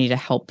opportunity to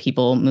help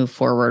people move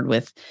forward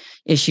with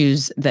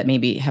issues that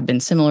maybe have been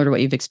similar to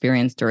what you've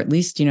experienced, or at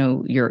least,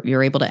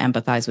 you're able to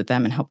empathize with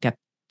them and help get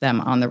them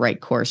on the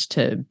right course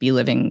to be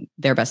living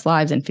their best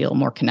lives and feel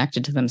more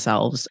connected to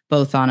themselves,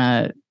 both on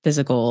a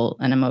physical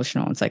and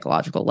emotional and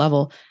psychological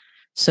level.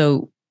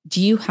 So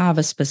do you have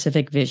a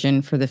specific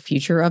vision for the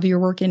future of your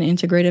work in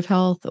integrative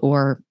health,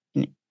 or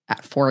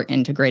for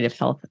integrative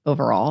health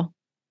overall?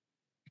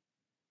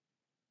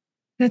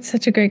 That's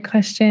such a great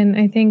question.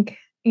 I think,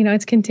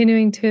 it's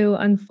continuing to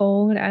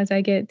unfold as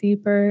I get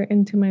deeper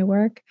into my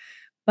work.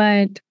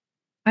 But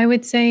I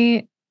would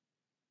say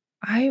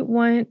I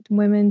want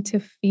women to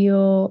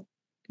feel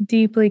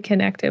deeply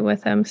connected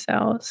with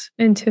themselves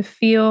and to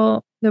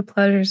feel the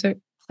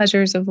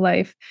pleasures of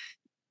life.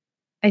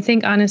 I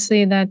think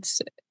honestly,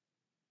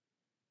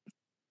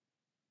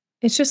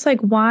 it's just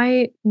like,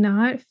 why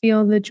not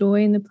feel the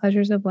joy and the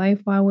pleasures of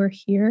life while we're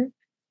here?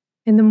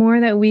 And the more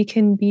that we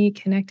can be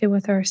connected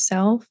with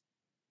ourselves,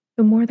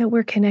 the more that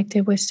we're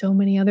connected with so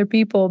many other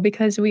people,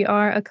 because we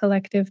are a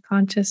collective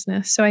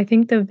consciousness. So I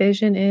think the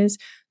vision is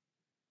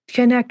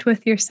connect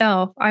with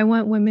yourself. I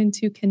want women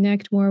to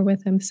connect more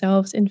with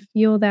themselves and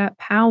feel that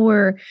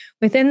power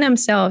within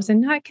themselves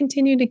and not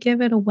continue to give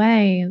it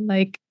away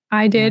like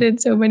I did and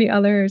so many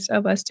others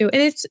of us do.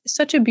 And it's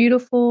such a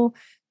beautiful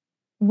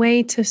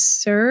way to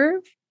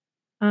serve.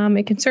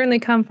 It can certainly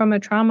come from a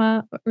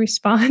trauma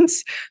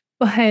response,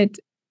 but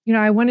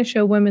I want to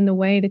show women the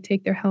way to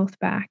take their health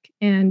back.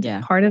 And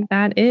Yeah. part of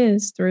that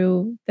is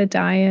through the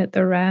diet,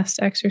 the rest,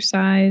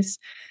 exercise,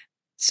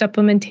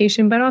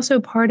 supplementation, but also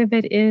part of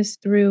it is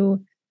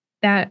through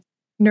that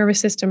nervous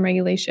system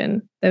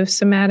regulation, those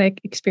somatic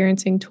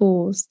experiencing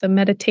tools, the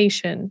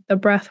meditation, the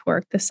breath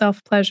work, the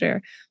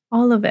self-pleasure,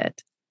 all of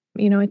it.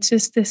 It's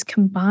just this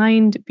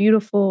combined,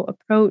 beautiful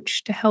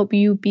approach to help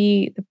you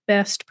be the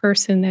best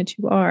person that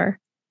you are,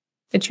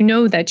 that you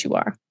know that you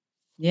are.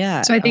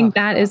 Yeah. So I think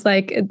that is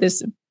like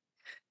this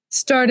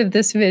start of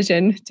this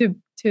vision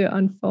to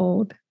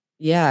unfold.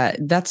 Yeah,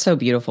 that's so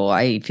beautiful.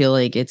 I feel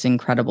like it's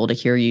incredible to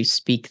hear you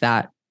speak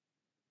that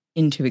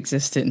into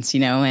existence,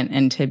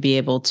 and to be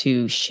able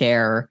to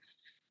share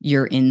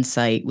your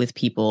insight with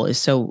people is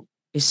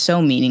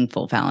so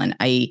meaningful, Falyn.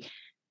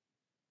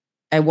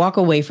 I walk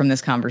away from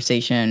this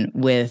conversation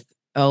with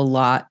a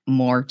lot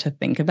more to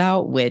think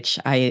about, which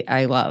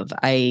I love.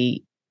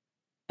 A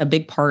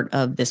big part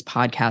of this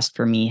podcast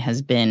for me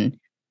has been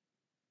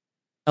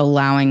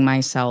allowing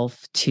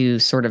myself to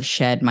sort of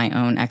shed my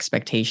own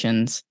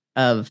expectations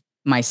of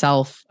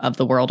myself, of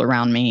the world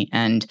around me.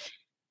 And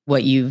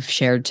what you've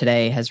shared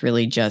today has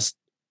really just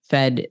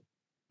fed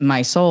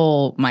my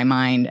soul, my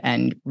mind,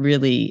 and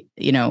really,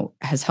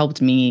 has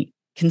helped me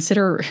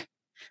consider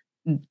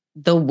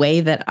the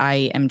way that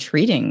I am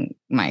treating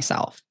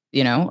myself.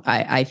 I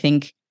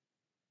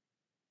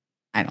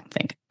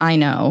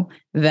know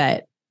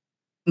that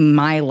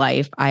my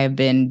life, I have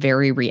been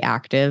very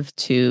reactive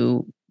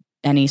to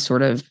any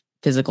sort of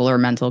physical or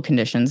mental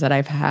conditions that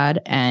I've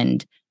had.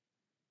 And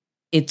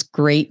it's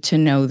great to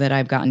know that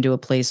I've gotten to a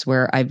place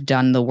where I've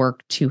done the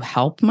work to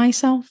help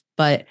myself,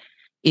 but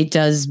it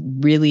does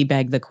really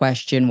beg the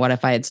question, what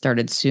if I had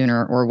started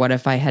sooner? Or what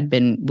if I had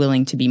been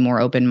willing to be more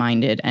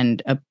open-minded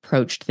and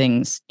approached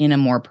things in a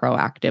more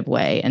proactive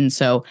way? And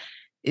so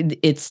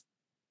it's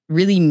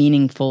really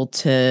meaningful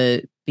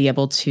to be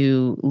able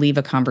to leave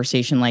a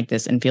conversation like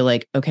this and feel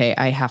like, okay,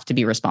 I have to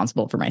be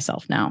responsible for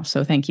myself now.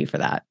 So thank you for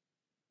that.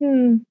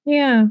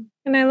 Yeah.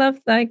 And I love,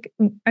 I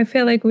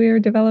feel like we are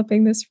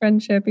developing this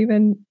friendship,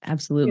 even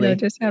absolutely,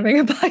 just having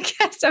a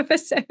podcast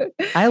episode.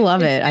 I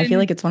love it. I feel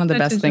like it's one of the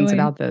best things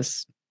about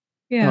this.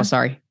 Yeah. Oh,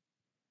 sorry.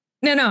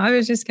 No, I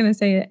was just going to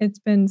say it's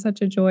been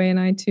such a joy. And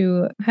I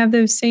too have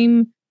those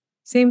same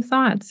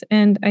thoughts.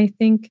 And I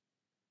think,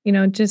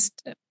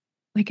 just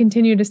I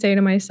continue to say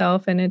to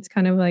myself, and it's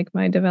kind of like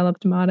my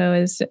developed motto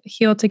is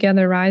heal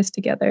together, rise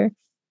together.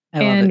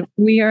 And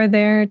we are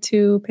there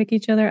to pick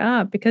each other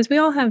up because we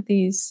all have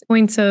these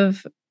points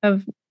of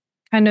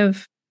kind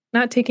of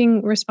not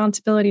taking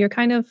responsibility or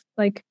kind of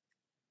like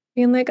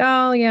being like,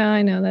 oh yeah,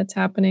 I know that's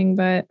happening,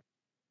 but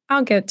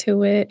I'll get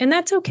to it. And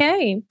that's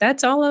okay.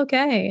 That's all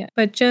okay.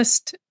 But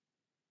just,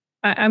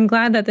 I'm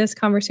glad that this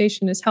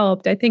conversation has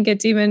helped. I think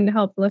it's even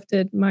helped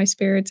lifted my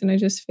spirits. And I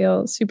just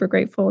feel super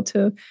grateful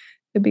to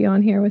be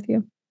on here with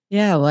you.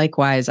 Yeah,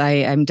 likewise.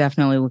 I'm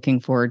definitely looking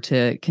forward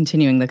to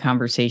continuing the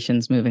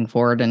conversations moving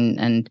forward.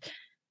 And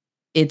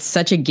it's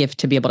such a gift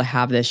to be able to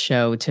have this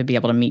show, to be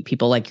able to meet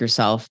people like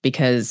yourself,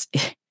 because,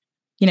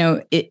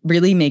 it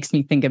really makes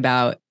me think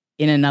about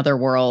in another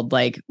world,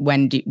 like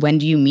when do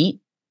you meet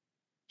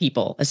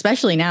people,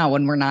 especially now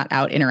when we're not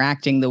out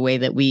interacting the way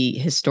that we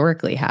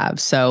historically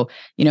have. So,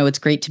 it's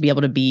great to be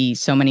able to be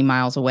so many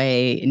miles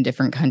away in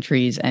different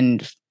countries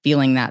and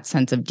feeling that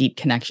sense of deep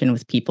connection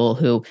with people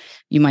who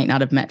you might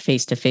not have met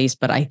face to face.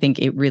 But I think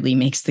it really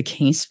makes the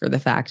case for the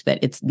fact that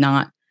it's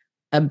not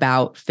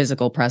about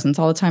physical presence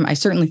all the time. I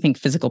certainly think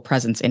physical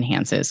presence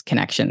enhances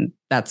connection.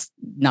 That's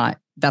not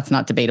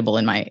debatable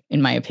in my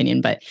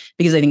opinion, but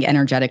because I think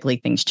energetically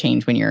things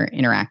change when you're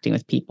interacting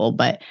with people.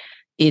 But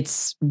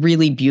it's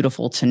really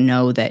beautiful to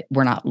know that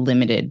we're not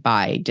limited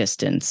by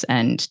distance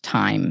and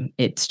time.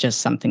 It's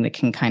just something that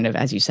can kind of,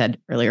 as you said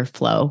earlier,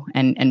 flow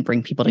and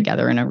bring people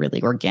together in a really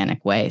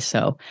organic way.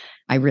 So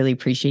I really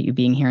appreciate you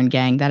being here. And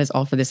gang, that is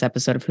all for this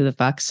episode of Who the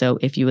Fuck. So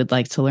if you would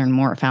like to learn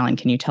more, Falyn,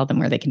 can you tell them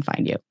where they can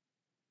find you?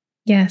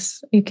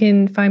 Yes, you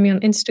can find me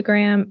on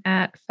Instagram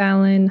at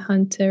Falyn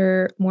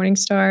Hunter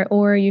Morningstar,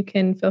 or you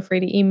can feel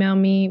free to email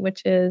me,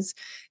 which is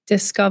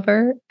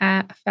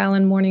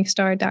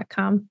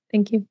discover@falynmorningstar.com.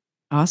 Thank you.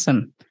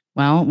 Awesome.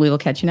 Well, we will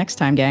catch you next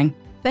time, gang.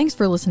 Thanks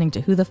for listening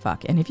to Who the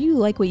Fuck. And if you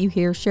like what you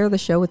hear, share the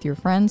show with your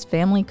friends,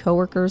 family,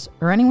 coworkers,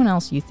 or anyone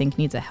else you think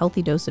needs a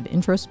healthy dose of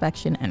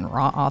introspection and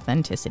raw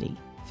authenticity.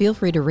 Feel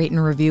free to rate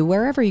and review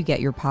wherever you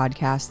get your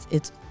podcasts.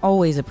 It's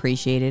always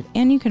appreciated.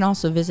 And you can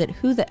also visit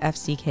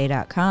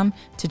whothefck.com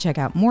to check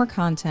out more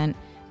content.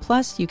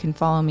 Plus, you can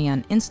follow me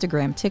on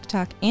Instagram,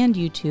 TikTok, and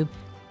YouTube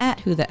at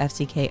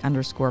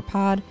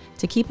whothefck_pod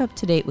to keep up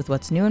to date with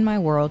what's new in my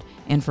world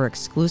and for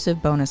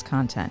exclusive bonus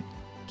content.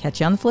 Catch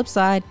you on the flip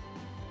side.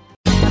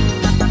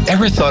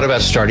 Ever thought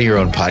about starting your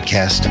own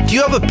podcast? Do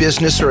you have a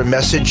business or a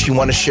message you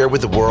want to share with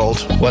the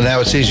world? Well,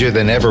 now it's easier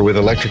than ever with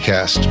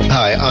Electricast.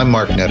 Hi, I'm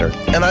Mark Netter.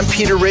 And I'm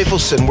Peter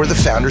Rafelson. We're the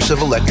founders of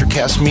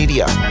Electricast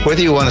Media.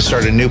 Whether you want to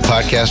start a new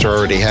podcast or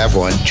already have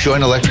one, join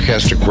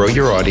Electricast to grow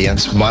your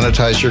audience,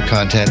 monetize your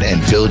content,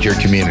 and build your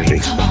community.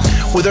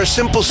 With our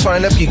simple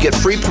sign-up, you get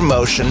free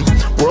promotion,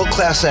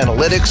 world-class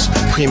analytics,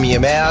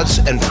 premium ads,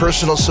 and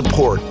personal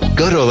support.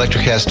 Go to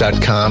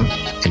electricast.com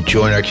and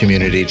join our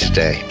community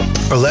today.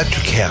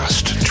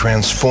 Electricast.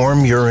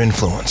 Transform your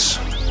influence.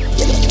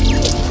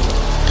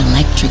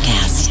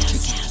 Electricast.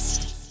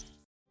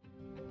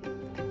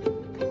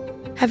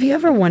 Have you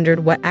ever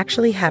wondered what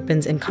actually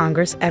happens in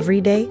Congress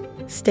every day?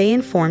 Stay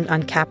informed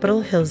on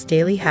Capitol Hill's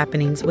daily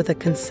happenings with a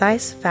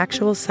concise,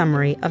 factual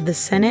summary of the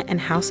Senate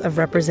and House of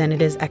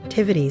Representatives'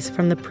 activities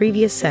from the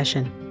previous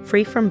session,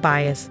 free from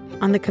bias,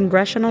 on the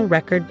Congressional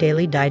Record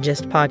Daily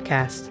Digest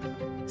podcast.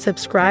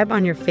 Subscribe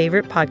on your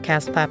favorite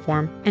podcast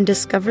platform and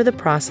discover the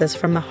process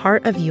from the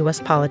heart of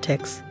U.S.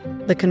 politics.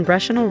 The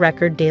Congressional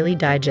Record Daily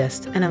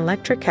Digest, an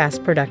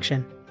Electricast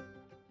production.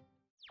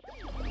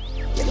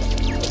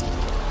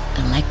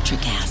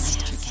 Electricast.